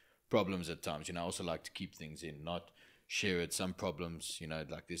health problems at times. I also like to keep things in, not share it. Some problems,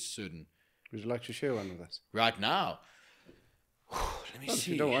 like there's certain. Would you like to share one with us right now? Let me see. If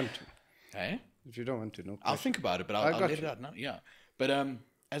you don't want to. Hey? If you don't want to, no pressure. I'll think about it, but I'll let it out now. Yeah. But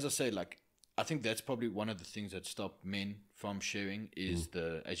as I say, like, I think that's probably one of the things that stop men from sharing is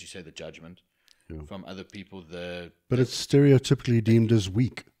as you say, the judgment from other people. But it's stereotypically deemed as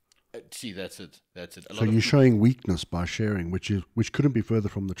weak. See, that's it. So you're showing weakness by sharing, which couldn't be further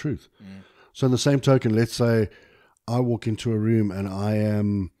from the truth. So in the same token, let's say I walk into a room and I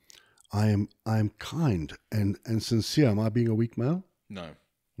am kind and sincere. Am I being a weak male? No.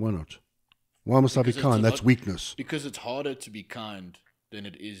 Why not? Why must I be kind? That's weakness. Because it's harder to be kind than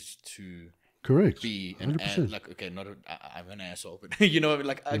it is to correct be 100%. Like, okay, I'm an asshole, but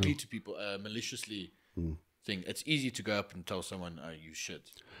like ugly to people, maliciously thing. It's easy to go up and tell someone, "Oh, you shit."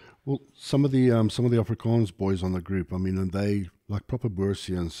 Well, some of the Afrikaans boys on the group, and they like proper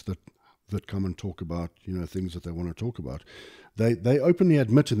Boersians that come and talk about things that they want to talk about. They openly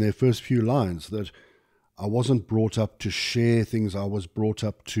admit in their first few lines that I wasn't brought up to share things. I was brought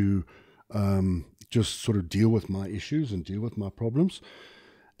up to just sort of deal with my issues and deal with my problems.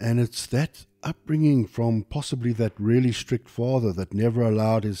 And it's that upbringing from possibly that really strict father that never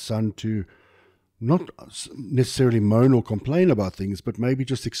allowed his son to not necessarily moan or complain about things, but maybe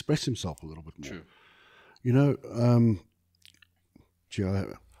just express himself a little bit more. True.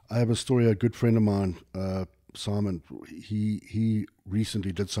 I have a story. A good friend of mine, Simon, he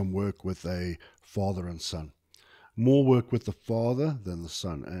recently did some work with a father and son. More work with the father than the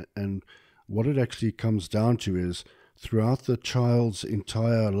son. And what it actually comes down to is, throughout the child's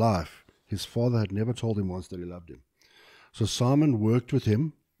entire life, his father had never told him once that he loved him. So Simon worked with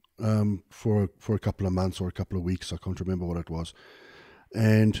him for a couple of months or a couple of weeks. I can't remember what it was.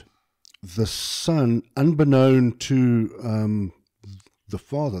 And the son, unbeknown to the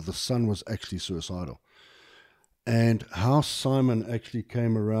father, the son was actually suicidal. And how Simon actually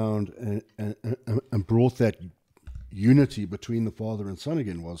came around and brought that unity between the father and son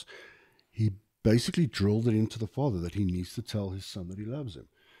again was he basically drilled it into the father that he needs to tell his son that he loves him.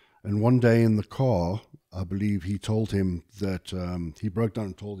 And one day in the car, I believe he told him that he broke down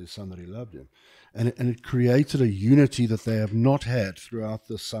and told his son that he loved him. And it created a unity that they have not had throughout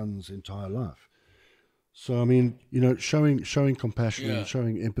the son's entire life. So, I mean, showing compassion and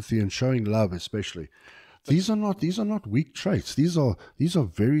showing empathy and showing love especially. These are not weak traits. These are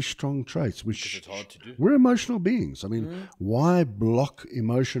very strong traits. Which it's hard to do. We're emotional beings. I mean, why block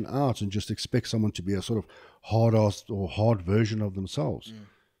emotion out and just expect someone to be a sort of hard-assed or hard version of themselves?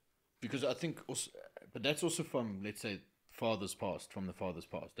 Because I think also, but that's also from, let's say, from the father's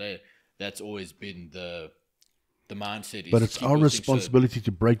past. That's always been the mindset. But it's our responsibility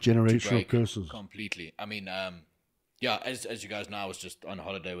to break generational curses completely. I mean, as you guys know, I was just on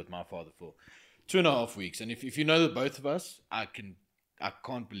holiday with my father for 2.5 weeks, and if you know the both of us, I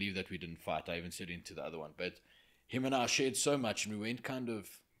can't believe that we didn't fight. I even said into the other one, but him and I shared so much, and we went kind of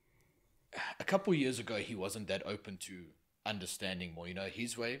a couple years ago. He wasn't that open to understanding more.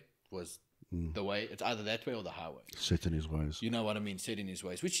 His way was the way. It's either that way or the highway. Set in his ways. You know what I mean? Set in his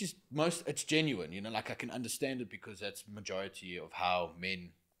ways, which is it's genuine. Like I can understand it because that's majority of how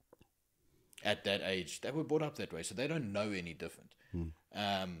men at that age, they were brought up that way, so they don't know any different.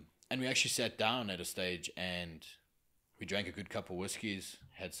 And we actually sat down at a stage and we drank a good cup of whiskeys,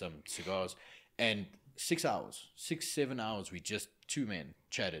 had some cigars, and 7 hours, we just, two men,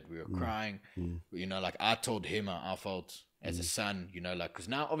 chatted. We were crying. Like I told him how I felt as a son, like, because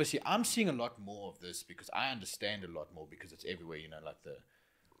now obviously I'm seeing a lot more of this because I understand a lot more because it's everywhere, like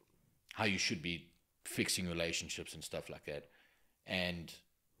how you should be fixing relationships and stuff like that. And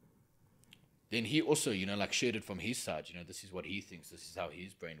then he also, like shared it from his side, this is what he thinks, this is how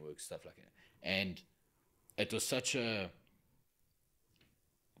his brain works, stuff like that. And it was such a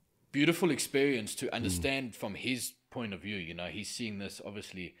beautiful experience to understand from his point of view. You know, he's seeing this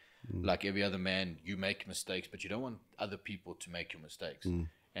obviously like every other man. You make mistakes, but you don't want other people to make your mistakes.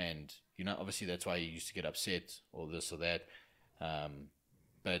 And you know, obviously that's why he used to get upset or this or that.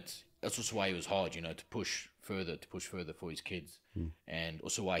 But that's also why it was hard, you know, to push further for his kids. And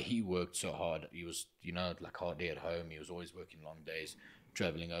also why he worked so hard. He was, you know, like hard day at home. He was always working long days,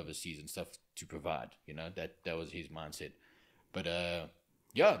 traveling overseas and stuff to provide, you know, that was his mindset. But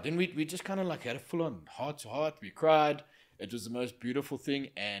yeah, then we just kind of like had a full on heart to heart. We cried. It was the most beautiful thing.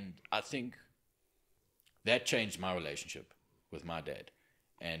 And I think that changed my relationship with my dad.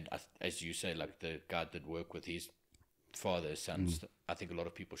 And as you say, like the guy did work with his father, sons. I think a lot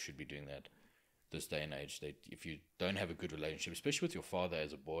of people should be doing that this day and age. That if you don't have a good relationship, especially with your father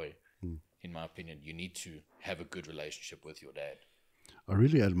as a boy, in my opinion, you need to have a good relationship with your dad. I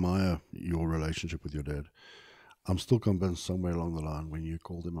really admire your relationship with your dad. I'm still convinced somewhere along the line when you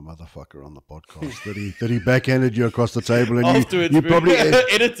called him a motherfucker on the podcast that he backhanded you across the table and Afterwards, you probably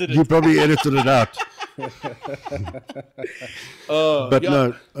edited it. You probably edited it out. But yeah.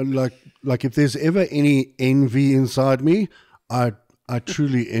 no, like if there's ever any envy inside me, I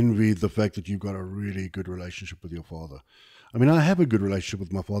truly envy the fact that you've got a really good relationship with your father. I mean, I have a good relationship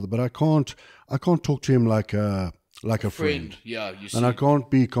with my father, but I can't talk to him like a friend. Yeah, you see. And I can't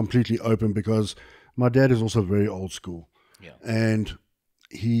be completely open because my dad is also very old school. Yeah. And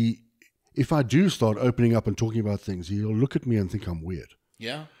if I do start opening up and talking about things, he'll look at me and think I'm weird.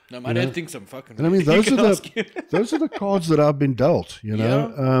 Yeah. No, my dad thinks I'm fucking And I mean, weird. those are the cards that I've been dealt, you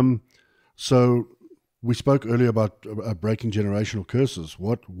know. Yeah. So we spoke earlier about breaking generational curses.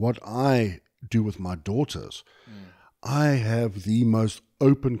 What I do with my daughters, I have the most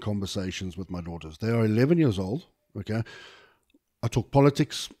open conversations with my daughters. They are 11 years old, okay? I talk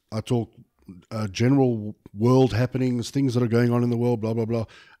politics, I talk general world happenings, things that are going on in the world, blah, blah, blah.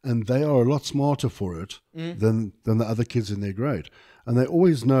 And they are a lot smarter for it than the other kids in their grade. And they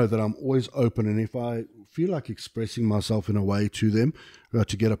always know that I'm always open. And if I feel like expressing myself in a way to them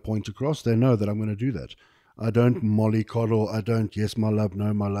to get a point across, they know that I'm going to do that. I don't mollycoddle. I don't, yes, my love,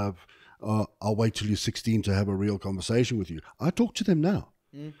 no, my love. I'll wait till you're 16 to have a real conversation with you. I talk to them now,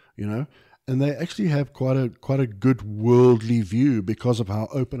 you know. And they actually have quite a good worldly view because of how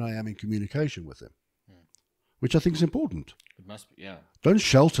open I am in communication with them, which I think is important. It must be, yeah. Don't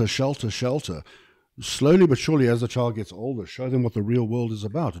shelter. Slowly but surely, as the child gets older, show them what the real world is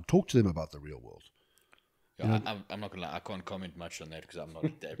about and talk to them about the real world. Yeah, I'm not gonna lie. I can't comment much on that because I'm not a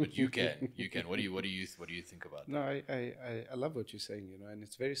dad. But you can. You can. What do you think about that? No, I love what you're saying, you know, and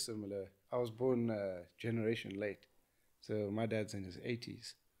it's very similar. I was born a generation late, so my dad's in his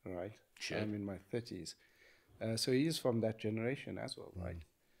 80s, right? Sure. I'm in my 30s, so he is from that generation as well, right?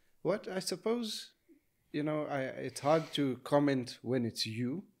 What I suppose, you know, it's hard to comment when it's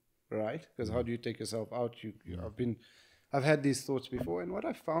you, right? Because how do you take yourself out? I've had these thoughts before, and what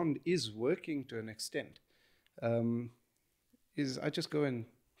I found is working to an extent. Is I just go and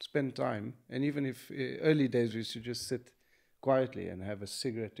spend time, and even if early days we used to just sit quietly and have a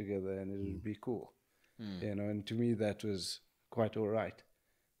cigarette together, and it would be cool, you know. And to me, that was quite all right.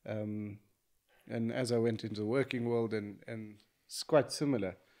 And as I went into the working world, and it's quite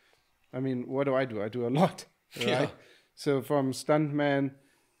similar. I mean, what do? I do a lot, right? Yeah. So from stuntman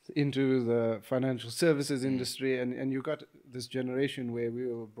into the financial services industry, and you got this generation where we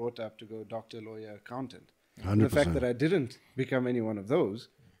were brought up to go doctor, lawyer, accountant. 100%. The fact that I didn't become any one of those,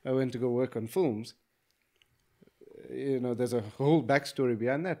 I went to go work on films. You know, there's a whole backstory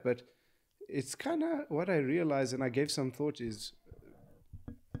behind that, but it's kind of what I realized, and I gave some thought, is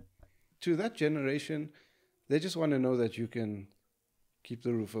to that generation, they just want to know that you can keep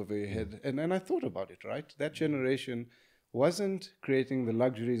the roof over your head. And I thought about it, right? That generation wasn't creating the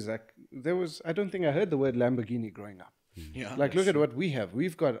luxuries that there was. I don't think I heard the word Lamborghini growing up. Yeah. Like, look at what we have.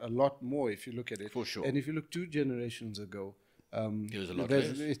 We've got a lot more if you look at it. For sure. And if you look 2 generations ago, There was a lot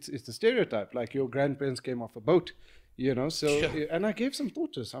less. it's the stereotype. Like, your grandparents came off a boat, you know. So, Sure. and I gave some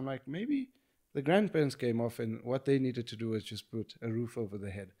thought to this. I'm like, maybe the grandparents came off, and what they needed to do was just put a roof over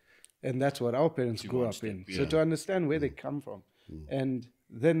their head. And that's what our parents grew up in. So to understand where they come from. And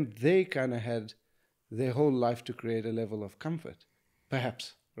then they kind of had their whole life to create a level of comfort,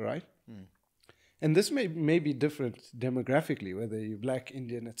 perhaps, right? And this may be different demographically, whether you're black,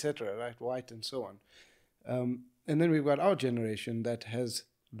 Indian, etc., right, white, and so on. And then we've got our generation that has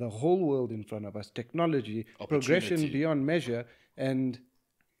the whole world in front of us, technology, progression beyond measure, and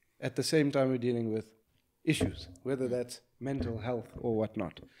at the same time we're dealing with issues, whether that's mental health or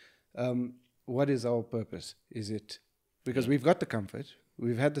whatnot. What is our purpose? Is it because we've got the comfort,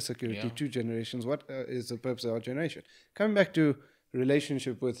 we've had the security, 2 generations? What is the purpose of our generation? Coming back to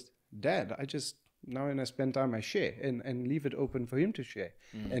relationship with dad, I just Now when I spend time, I share and leave it open for him to share.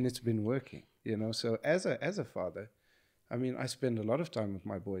 And it's been working, you know. So as a father, I mean, I spend a lot of time with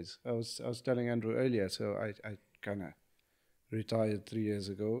my boys. I was telling Andrew earlier, so I kind of retired 3 years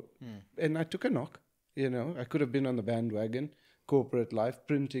ago, and I took a knock. You know, I could have been on the bandwagon, corporate life,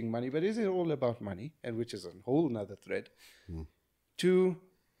 printing money, but is it all about money? And which is a whole nother thread. To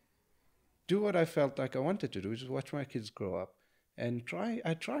do what I felt like I wanted to do, which is watch my kids grow up and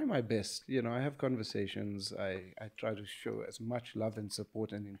I try my best. You know, I have conversations. I try to show as much love and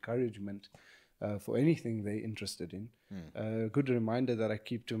support and encouragement for anything they're interested in. A good reminder that I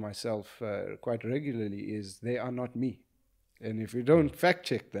keep to myself quite regularly is they are not me. And if we don't fact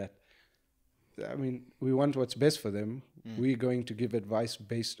check that, I mean, we want what's best for them. We're going to give advice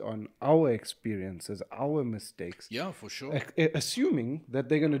based on our experiences, our mistakes. Yeah, for sure. Assuming that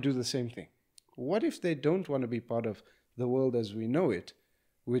they're going to do the same thing. What if they don't want to be part of the world as we know it,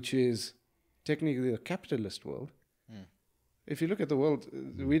 which is technically a capitalist world? If you look at the world,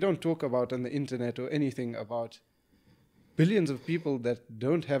 we don't talk about on the internet or anything about billions of people that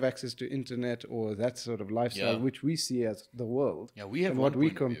don't have access to internet or that sort of lifestyle, which we see as the world. Yeah, we have and what we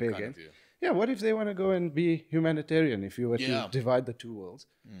compare against. Yeah, what if they want to go and be humanitarian if you were to divide the two worlds?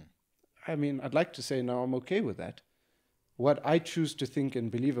 I mean, I'd like to say now I'm okay with that. What I choose to think and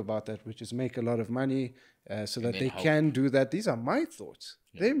believe about that, which is make a lot of money so that they can do that, these are my thoughts.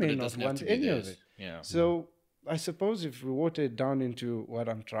 They may not want any of it. So I suppose if we water it down into what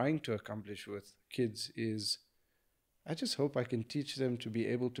I'm trying to accomplish with kids is I just hope I can teach them to be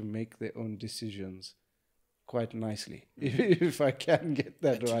able to make their own decisions quite nicely, if I can get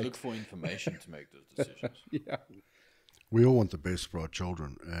that right. To look for information to make those decisions. We all want the best for our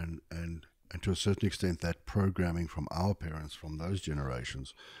children, and to a certain extent, that programming from our parents, from those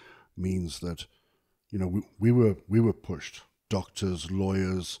generations, means that, you know, we were pushed. Doctors,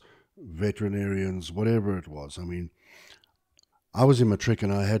 lawyers, veterinarians, whatever it was. I mean, I was in matric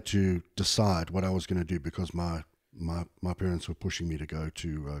and I had to decide what I was going to do because my parents were pushing me to go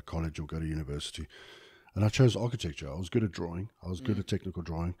to college or go to university. And I chose architecture. I was good at drawing. I was good at technical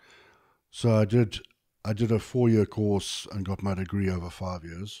drawing. So I did a 4-year course and got my degree over 5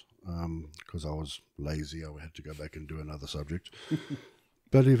 years because I was lazy. I had to go back and do another subject.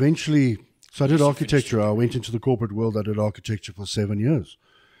 But eventually, so I did architecture. I went into the corporate world. I did architecture for 7 years.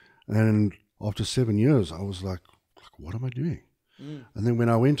 And after 7 years, I was like, what am I doing? And then when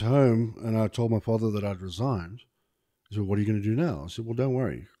I went home and I told my father that I'd resigned, he said, what are you going to do now? I said, well, don't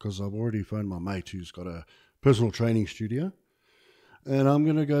worry, because I've already phoned my mate who's got a personal training studio, and I'm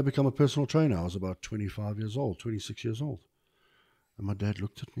going to go become a personal trainer. I was about 25 years old, 26 years old. And my dad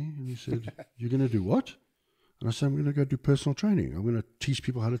looked at me and he said, you're going to do what? And I said, I'm going to go do personal training. I'm going to teach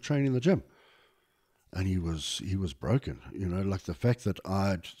people how to train in the gym. And he was broken, you know, like the fact that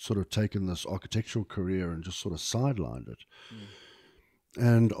I'd sort of taken this architectural career and just sort of sidelined it.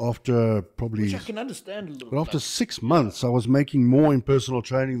 And after probably, which I can understand a little but after 6 months, I was making more in personal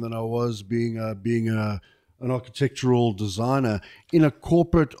training than I was being an architectural designer in a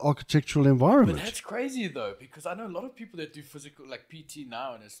corporate architectural environment. But that's crazy though, because I know a lot of people that do physical, like PT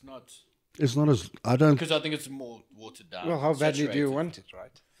now, and it's not as, I don't, because I think it's more watered down. Well, how badly do you want it,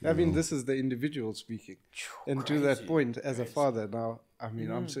 right? I mean, this is the individual speaking. And to that point, as a father now, I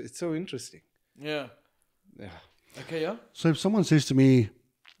mean, it's so interesting. Yeah. Okay, yeah. So if someone says to me,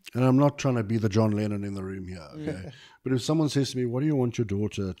 and I'm not trying to be the John Lennon in the room here, okay, but if someone says to me, what do you want your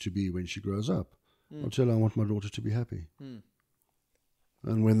daughter to be when she grows up? I'll tell her I want my daughter to be happy.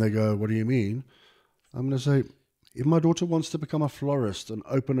 And when they go, what do you mean? I'm going to say, if my daughter wants to become a florist and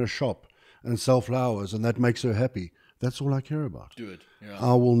open a shop and sell flowers and that makes her happy, that's all I care about. Do it. Yeah.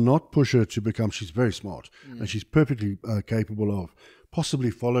 I will not push her to become, she's very smart and she's perfectly capable of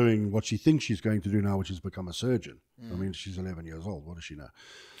possibly following what she thinks she's going to do now, which is become a surgeon. I mean, she's 11 years old. What does she know?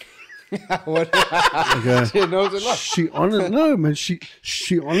 Okay. She knows a lot. She honestly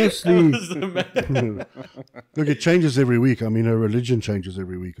look, it changes every week. I mean, her religion changes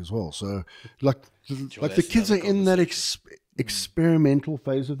every week as well. So like the kids are in that experimental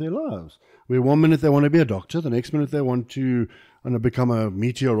phase of their lives, where 1 minute they want to be a doctor, the next minute they want to become a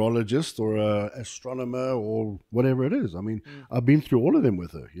meteorologist or a astronomer or whatever it is. I mean, I've been through all of them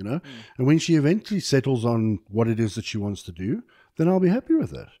with her, you know. And when she eventually settles on what it is that she wants to do, then I'll be happy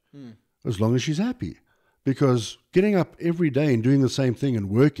with that, as long as she's happy. Because getting up every day and doing the same thing and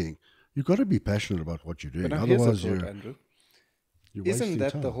working, you've got to be passionate about what you're doing. But now otherwise, here's the thought, Andrew. Isn't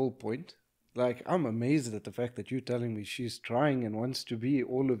that the whole point? Like, I'm amazed at the fact that you're telling me she's trying and wants to be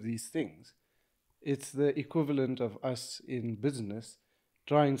all of these things. It's the equivalent of us in business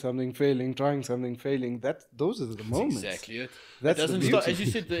trying something, failing, those are the moments. Exactly it. That's It the doesn't stop. beauty. As you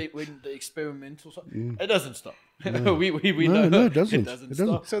said, when the experimental stuff, it doesn't stop. we know No, it doesn't. It doesn't It doesn't.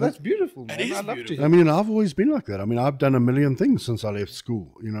 stop. So that's beautiful, man. is I love beautiful. to I hear. mean, I've always been like that. I mean, I've done a million things since I left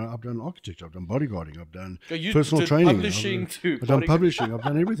school. You know, I've done architecture, I've done bodyguarding, I've done So you personal did training, publishing too, I've done bodyguarding. publishing, I've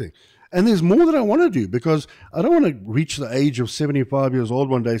done everything. And there's more that I want to do because I don't want to reach the age of 75 years old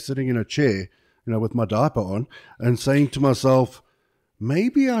one day sitting in a chair, you know, with my diaper on and saying to myself,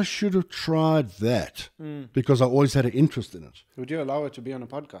 maybe I should have tried that because I always had an interest in it. Would you allow her to be on a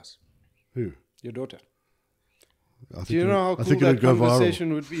podcast? Who? Your daughter. I think Do you know how I cool think that it'd go viral.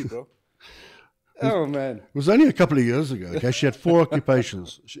 conversation would be, bro? Oh, man. It was only a couple of years ago. Okay, she had 4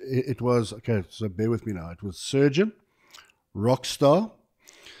 occupations. It was, okay, so bear with me now. It was surgeon, rock star,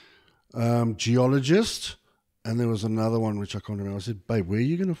 geologist, and there was another one which I can't remember. I said, babe, where are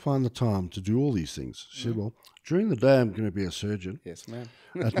you going to find the time to do all these things? She said, well, during the day I'm going to be a surgeon. Yes, man.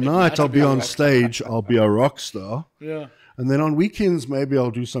 At night I'll be on stage. I'll be a rock star. Yeah. And then on weekends maybe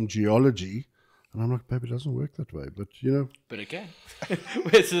I'll do some geology. And I'm like, babe, it doesn't work that way. But, you know, But it can.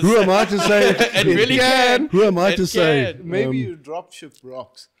 who am I to say? It really can. Who am I It to say? can. Maybe you drop ship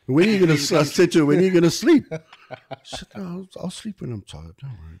rocks. When are you going to? I said to her, when are you going to sleep? She said, no, I'll sleep when I'm tired.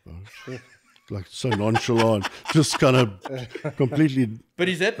 Don't worry about it. Like so nonchalant, just kind of completely. But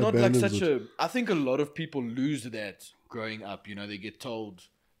is that not like abandons such a? I think a lot of people lose that growing up. You know, they get told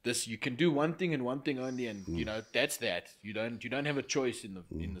this: you can do one thing and one thing only, and you know that's that. You don't have a choice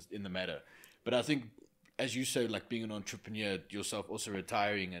in the matter. But I think, as you say, like being an entrepreneur yourself, also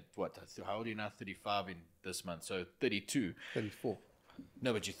retiring at what? How old are you now? 35 in this month, so 32. 34.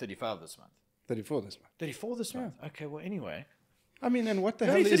 No, but you're 35 this month. 34 this month. 34 this month. Okay, well, anyway. I mean, and what the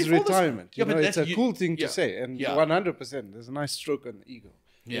No, hell he's is 34 this month. retirement? Yeah, You but know, it's that's- a you- cool thing yeah. to say, and Yeah. 100%. There's a nice stroke on the ego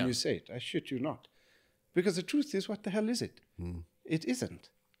Yeah. when you say it. I shit you not, because the truth is, what the hell is it? It isn't.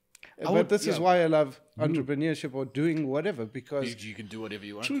 But would- this is yeah. why I love entrepreneurship or doing whatever, because You can do whatever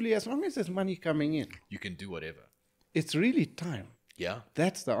you want. truly, as long as there's money coming in, You can do whatever. it's really time. Yeah.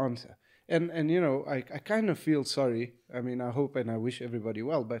 That's the answer. And you know, I kind of feel sorry. I mean, I hope and I wish everybody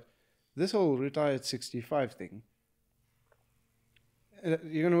well, but this whole retired 65 thing,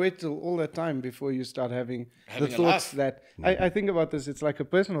 you're going to wait till all that time before you start having Having the a thoughts life. that I think about this. It's like a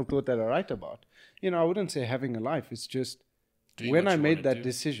personal thought that I write about. You know, I wouldn't say having a life. It's just Doing when what I you made wanna that do.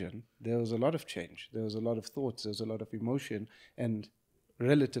 decision, there was a lot of change. There was a lot of thoughts. There was a lot of emotion and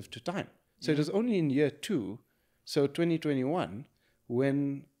relative to time. So it was only in year 2, so 2021,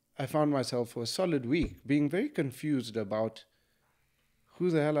 when I found myself for a solid week being very confused about who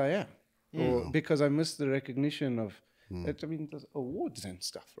the hell I am. Or because I missed the recognition of, I mean, there's awards and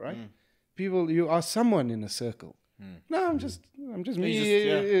stuff, right? People, you are someone in a circle. No, I'm just me just-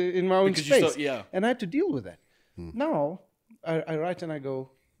 yeah. in my own Because you space. start- yeah. And I had to deal with that. Now, I write and I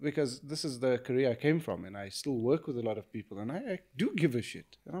go, because this is the career I came from, and I still work with a lot of people, and I do give a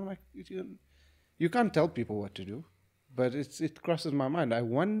shit. And I'm like, you can't tell people what to do, but it crosses my mind. I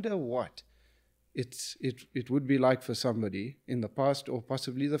wonder what it would be like for somebody in the past or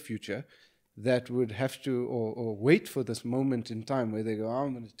possibly the future that would have to or wait for this moment in time where they go,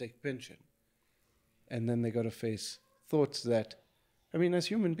 I'm going to take pension. And then they got to face thoughts that, I mean, as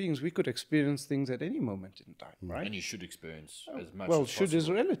human beings, we could experience things at any moment in time, right? And you should experience as much Well, as should is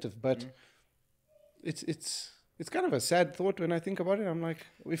possible. relative, but it's kind of a sad thought when I think about it. I'm like,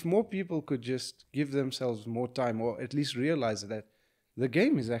 if more people could just give themselves more time, or at least realize that the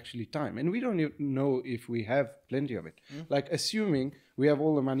game is actually time, and we don't even know if we have plenty of it. Like, assuming we have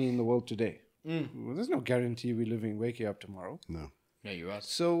all the money in the world today, well, there's no guarantee we're waking up tomorrow. No. Yeah, you're right.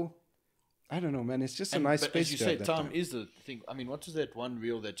 So I don't know, man. It's just And- a nice but space as you to say, have that time time. is the thing. I mean, what was that one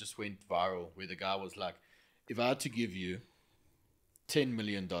reel that just went viral where the guy was like, if I had to give you $10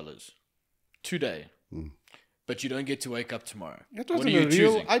 million today, but you don't get to wake up tomorrow, It what wasn't are you a real.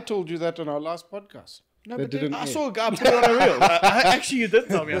 choosing? I told you that on our last podcast. No, That but then didn't I air. saw a guy put it on a reel. Actually, you did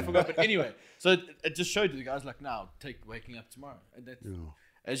tell me. I forgot. But anyway, so it just showed you the guy's like, now take waking up tomorrow. And that's,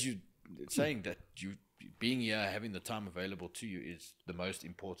 as you saying that you being here, having the time available to you is the most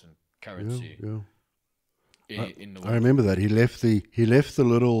important currency Yeah. in the I world. remember that he left the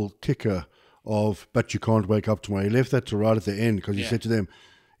little kicker of, but you can't wake up tomorrow. He left that to right at the end because he Yeah. said to them,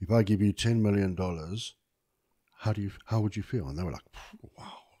 if I give you $10 million, how would you feel? And they were like,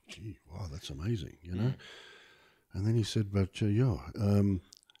 wow, gee, wow, that's amazing, you know. And then he said, but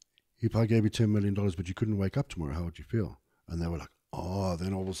if I gave you $10 million, but you couldn't wake up tomorrow, how would you feel? And they were like, oh,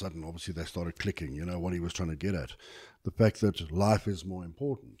 then all of a sudden, obviously they started clicking, you know, what he was trying to get at. The fact that life is more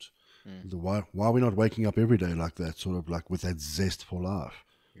important. Why are we not waking up every day like that, sort of like with that zest for life?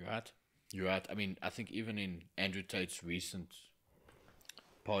 You're right. You're right. I mean, I think even in Andrew Tate's recent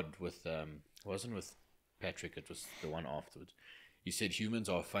pod with it wasn't with Patrick, it was the one afterwards. He said humans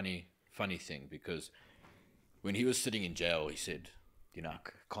are a funny thing, because when he was sitting in jail, he said, you know,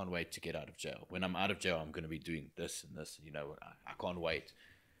 I can't wait to get out of jail. When I'm out of jail, I'm going to be doing this and this, you know, I can't wait.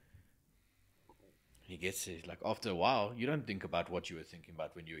 He gets it, like, after a while, you don't think about what you were thinking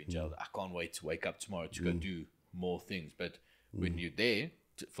about when you were in jail. I can't wait to wake up tomorrow to go do more things. But when you're there,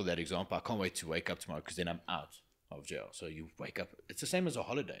 for that example, I can't wait to wake up tomorrow because then I'm out of jail. So you wake up. It's the same as a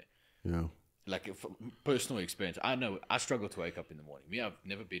holiday. Yeah. Like, from personal experience, I know I struggle to wake up in the morning. Me, I've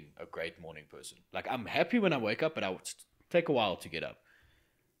never been a great morning person. Like, I'm happy when I wake up, but I would take a while to get up.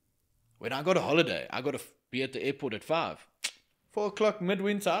 When I got a holiday, I got to be at the airport at 5. 4 o'clock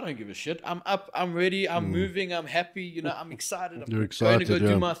midwinter, I don't give a shit. I'm up, I'm ready, I'm moving, I'm happy, you know, I'm excited. I'm You're going to excited, go yeah.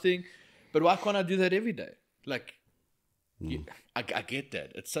 do my thing. But why can't I do that every day? Like, I get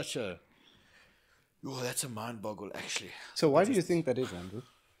that. It's such a... Oh, that's a mind boggle, actually. So why do you think that is, Andrew?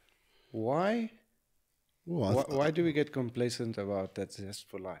 Why do we get complacent about that zest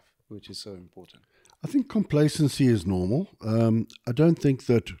for life, which is so important? I think complacency is normal. I don't think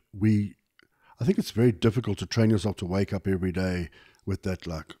that I think it's very difficult to train yourself to wake up every day with that,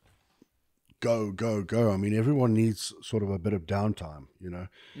 like, go, go, go. I mean, everyone needs sort of a bit of downtime, you know.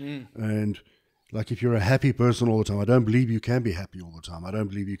 And like, if you're a happy person all the time, I don't believe you can be happy all the time. I don't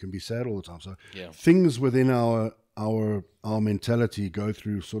believe you can be sad all the time. So things within our mentality go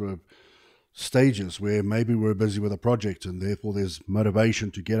through sort of stages where maybe we're busy with a project and therefore there's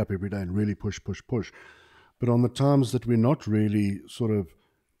motivation to get up every day and really push. But on the times that we're not really sort of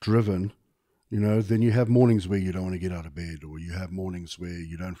driven, you know, then you have mornings where you don't want to get out of bed, or you have mornings where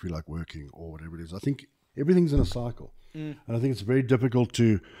you don't feel like working, or whatever it is. I think everything's in a cycle. And I think it's very difficult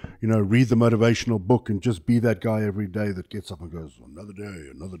to, you know, read the motivational book and just be that guy every day that gets up and goes, another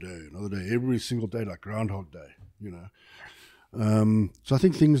day, every single day, like Groundhog Day, you know. So I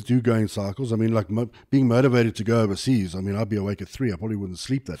think things do go in cycles. I mean, like being motivated to go overseas, I mean, I'd be awake at 3. I probably wouldn't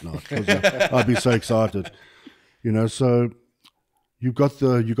sleep that night because I'd be so excited, you know. So you've got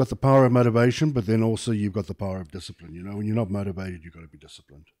the power of motivation, but then also you've got the power of discipline. You know, when you're not motivated, you've got to be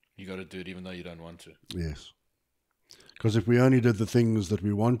disciplined. You got to do it even though you don't want to. Yes. Because if we only did the things that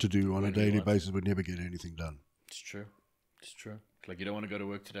we want to do on a daily basis, we'd never get anything done. It's true. It's true. It's like, you don't want to go to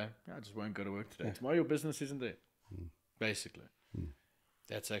work today? I just won't go to work today. Tomorrow your business isn't there. Basically.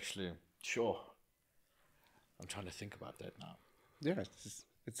 That's actually... Sure. I'm trying to think about that now. Yeah,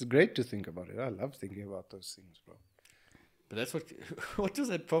 it's great to think about it. I love thinking about those things, bro. But that's what... What was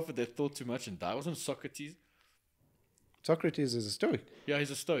that prophet that thought too much and died? Wasn't Socrates? Socrates is a Stoic. Yeah,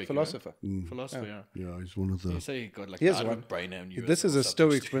 he's a Stoic. Philosopher. Philosopher, yeah. Yeah, he's one of the... You say he got like Here's out one. of brain aneurysm. This is a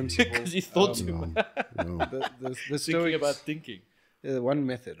Stoic principle. Because he thought too much. The Thinking Stoics, about thinking. one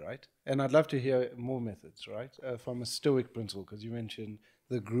method, right? And I'd love to hear more methods, right? From a Stoic principle, because you mentioned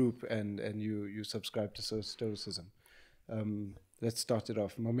the group and you subscribe to Stoicism. Let's start it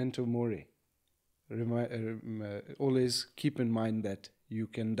off. Memento mori. Always keep in mind that you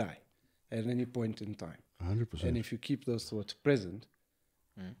can die at any point in time. 100%. And if you keep those thoughts present,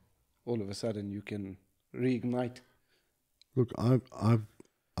 all of a sudden you can reignite. Look,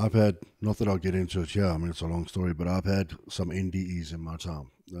 I've had, not that I'll get into it here, I mean, it's a long story, but I've had some NDEs in my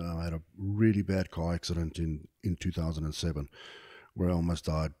time. I had a really bad car accident in 2007 where I almost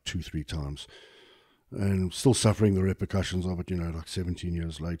died 2-3 times. And still suffering the repercussions of it, you know, like 17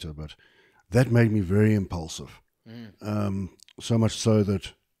 years later. But that made me very impulsive. So much so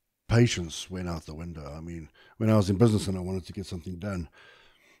that patience went out the window. I mean, when I was in business and I wanted to get something done,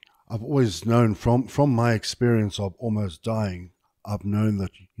 I've always known from my experience of almost dying, I've known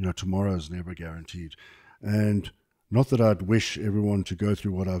that, you know, tomorrow is never guaranteed. And not that I'd wish everyone to go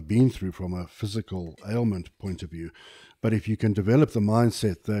through what I've been through from a physical ailment point of view, but if you can develop the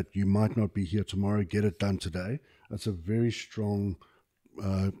mindset that you might not be here tomorrow, get it done today, that's a very strong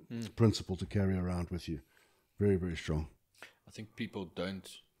principle to carry around with you. Very, very strong. I think people don't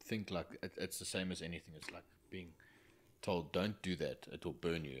think like it's the same as anything. It's like being told, don't do that, it will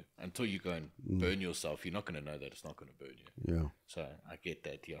burn you. Until you go and burn yourself, you're not going to know that it's not going to burn you. Yeah. So I get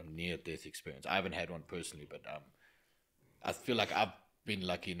that. Yeah, near-death experience. I haven't had one personally, but I feel like I've been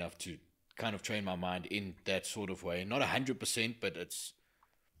lucky enough to kind of train my mind in that sort of way. Not 100%, but it's,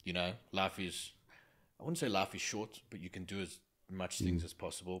 you know, life is, I wouldn't say life is short, but you can do as much things as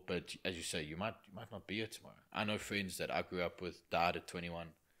possible. But as you say, you might not be here tomorrow. I know friends that I grew up with died at 21,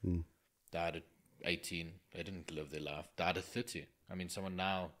 died at 18. They didn't live their life. Died at 30. I mean, someone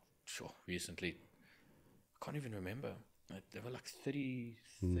now, recently, I can't even remember. They were like 30,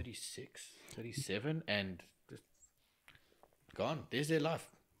 36, 37, and just gone. There's their life.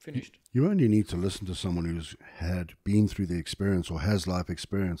 finished. You only need to listen to someone who's been through the experience or has life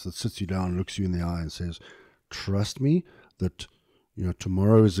experience that sits you down, looks you in the eye and says, trust me that,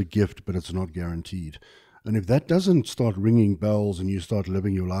 tomorrow is a gift, but it's not guaranteed. And if that doesn't start ringing bells and you start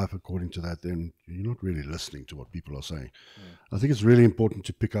living your life according to that, then you're not really listening to what people are saying. I think it's really important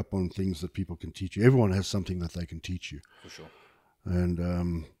to pick up on things that people can teach you. Everyone has something that they can teach you. For sure. And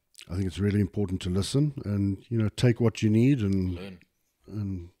I think it's really important to listen and, take what you need and Learn.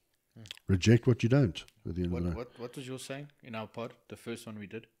 and reject what you don't at the end of the day. What was your saying in our pod, the first one we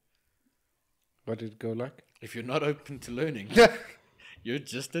did? What did it go like? If you're not open to learning, you're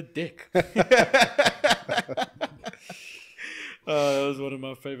just a dick. That was one of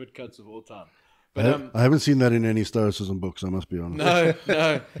my favorite cuts of all time. But I haven't seen that in any Stoicism books, I must be honest.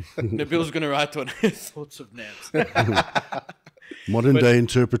 No. Nabeel's going to write one. Thoughts of naps. Modern day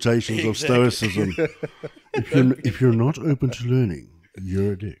interpretations of Stoicism. If you're not open to learning,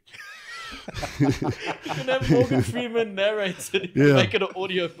 you're a dick. You can have Morgan Freeman narrate it. Yeah. Make it an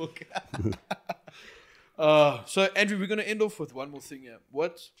audio book. So, Andrew, we're going to end off with one more thing here.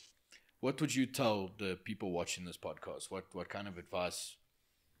 What would you tell the people watching this podcast? What kind of advice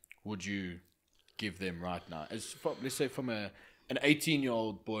would you give them right now? Let's say from an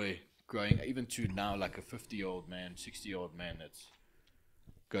 18-year-old boy growing, even to now like a 50-year-old man, 60-year-old man that's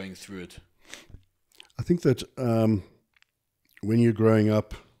going through it. I think that when you're growing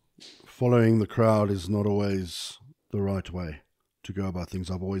up, following the crowd is not always the right way to go about things.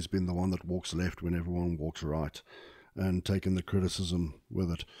 I've always been the one that walks left when everyone walks right and taken the criticism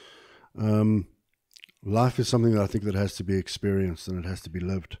with it. Life is something that I think that has to be experienced and it has to be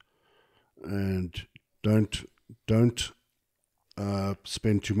lived. And don't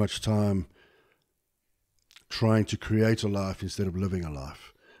spend too much time trying to create a life instead of living a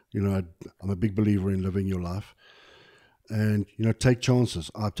life. I'm a big believer in living your life. And, take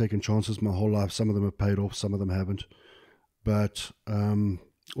chances. I've taken chances my whole life. Some of them have paid off, some of them haven't. But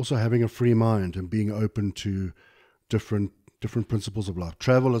also having a free mind and being open to different principles of life.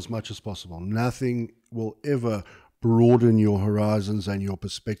 Travel as much as possible. Nothing will ever broaden your horizons and your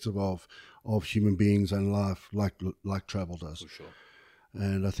perspective of human beings and life like travel does. For sure.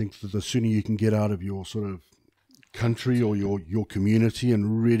 And I think that the sooner you can get out of your sort of country or your community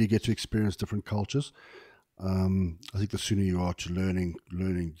and really get to experience different cultures, I think the sooner you are to learning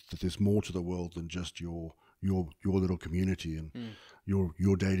that there's more to the world than just your little community and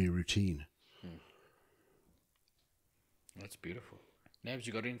your daily routine. That's beautiful. Nabs,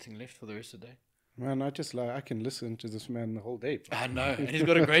 you got anything left for the rest of the day? Man, I can listen to this man the whole day. I know, and he's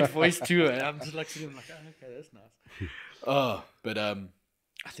got a great voice too. And I'm just like sitting like, okay, that's nice. But I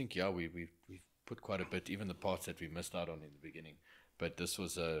think we've put quite a bit, even the parts that we missed out on in the beginning. But this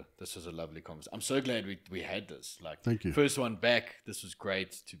was a lovely conversation. I'm so glad we had this. Like, thank you. First one back. This was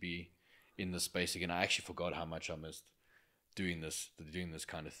great to be in this space again. I actually forgot how much I missed doing this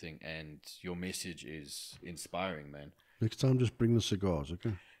kind of thing. And your message is inspiring, man. Next time, just bring the cigars,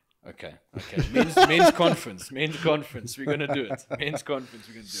 okay? Okay. Men's conference. We're gonna do it. Men's conference.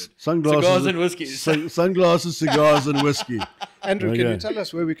 We're gonna do it. Sunglasses, cigars and whiskey. Sunglasses, cigars, and whiskey. Andrew, Okay. can you tell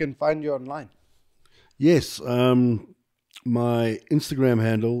us where we can find you online? Yes. My Instagram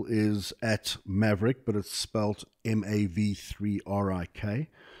handle is @Maverick, but it's spelled MAV3RIK.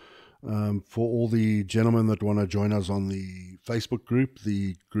 For all the gentlemen that want to join us on the Facebook group,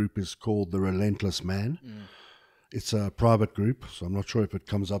 the group is called the Relentless Man. It's a private group, so I'm not sure if it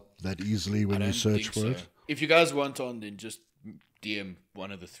comes up that easily when you search for it. If you guys want on, then just DM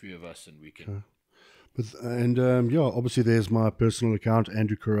one of the three of us and we can. Obviously there's my personal account,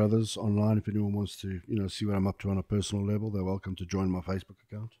 Andrew Carruthers, online. If anyone wants to, see what I'm up to on a personal level, they're welcome to join my Facebook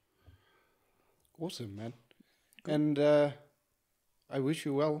account. Awesome, man. And I wish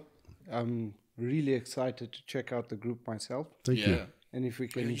you well. I'm really excited to check out the group myself. Thank you. And if we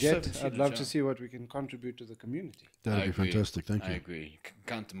can I'd love to see what we can contribute to the community. That'd be fantastic. Thank you. I agree. You can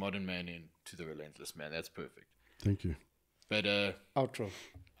count the modern man in to the relentless man. That's perfect. Thank you. But Outro.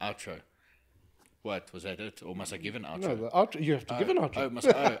 What was that? It or must I give an outro? No, the outro. You have to give an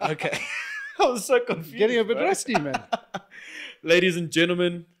outro. Okay. I was so confused. Getting a bit bro. rusty, man. Ladies and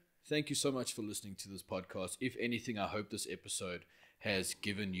gentlemen, thank you so much for listening to this podcast. If anything, I hope this episode has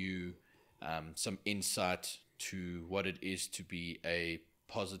given you some insight to what it is to be a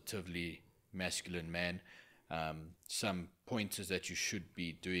positively masculine man, some pointers that you should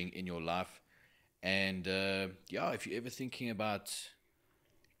be doing in your life. And if you're ever thinking about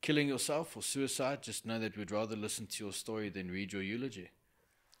killing yourself or suicide, just know that we'd rather listen to your story than read your eulogy.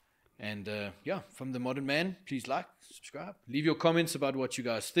 And from the modern man, please like, subscribe, leave your comments about what you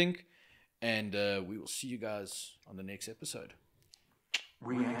guys think, and we will see you guys on the next episode.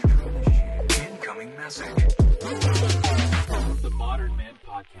 Re-entry initiated. Incoming message. The Modern Man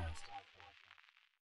Podcast.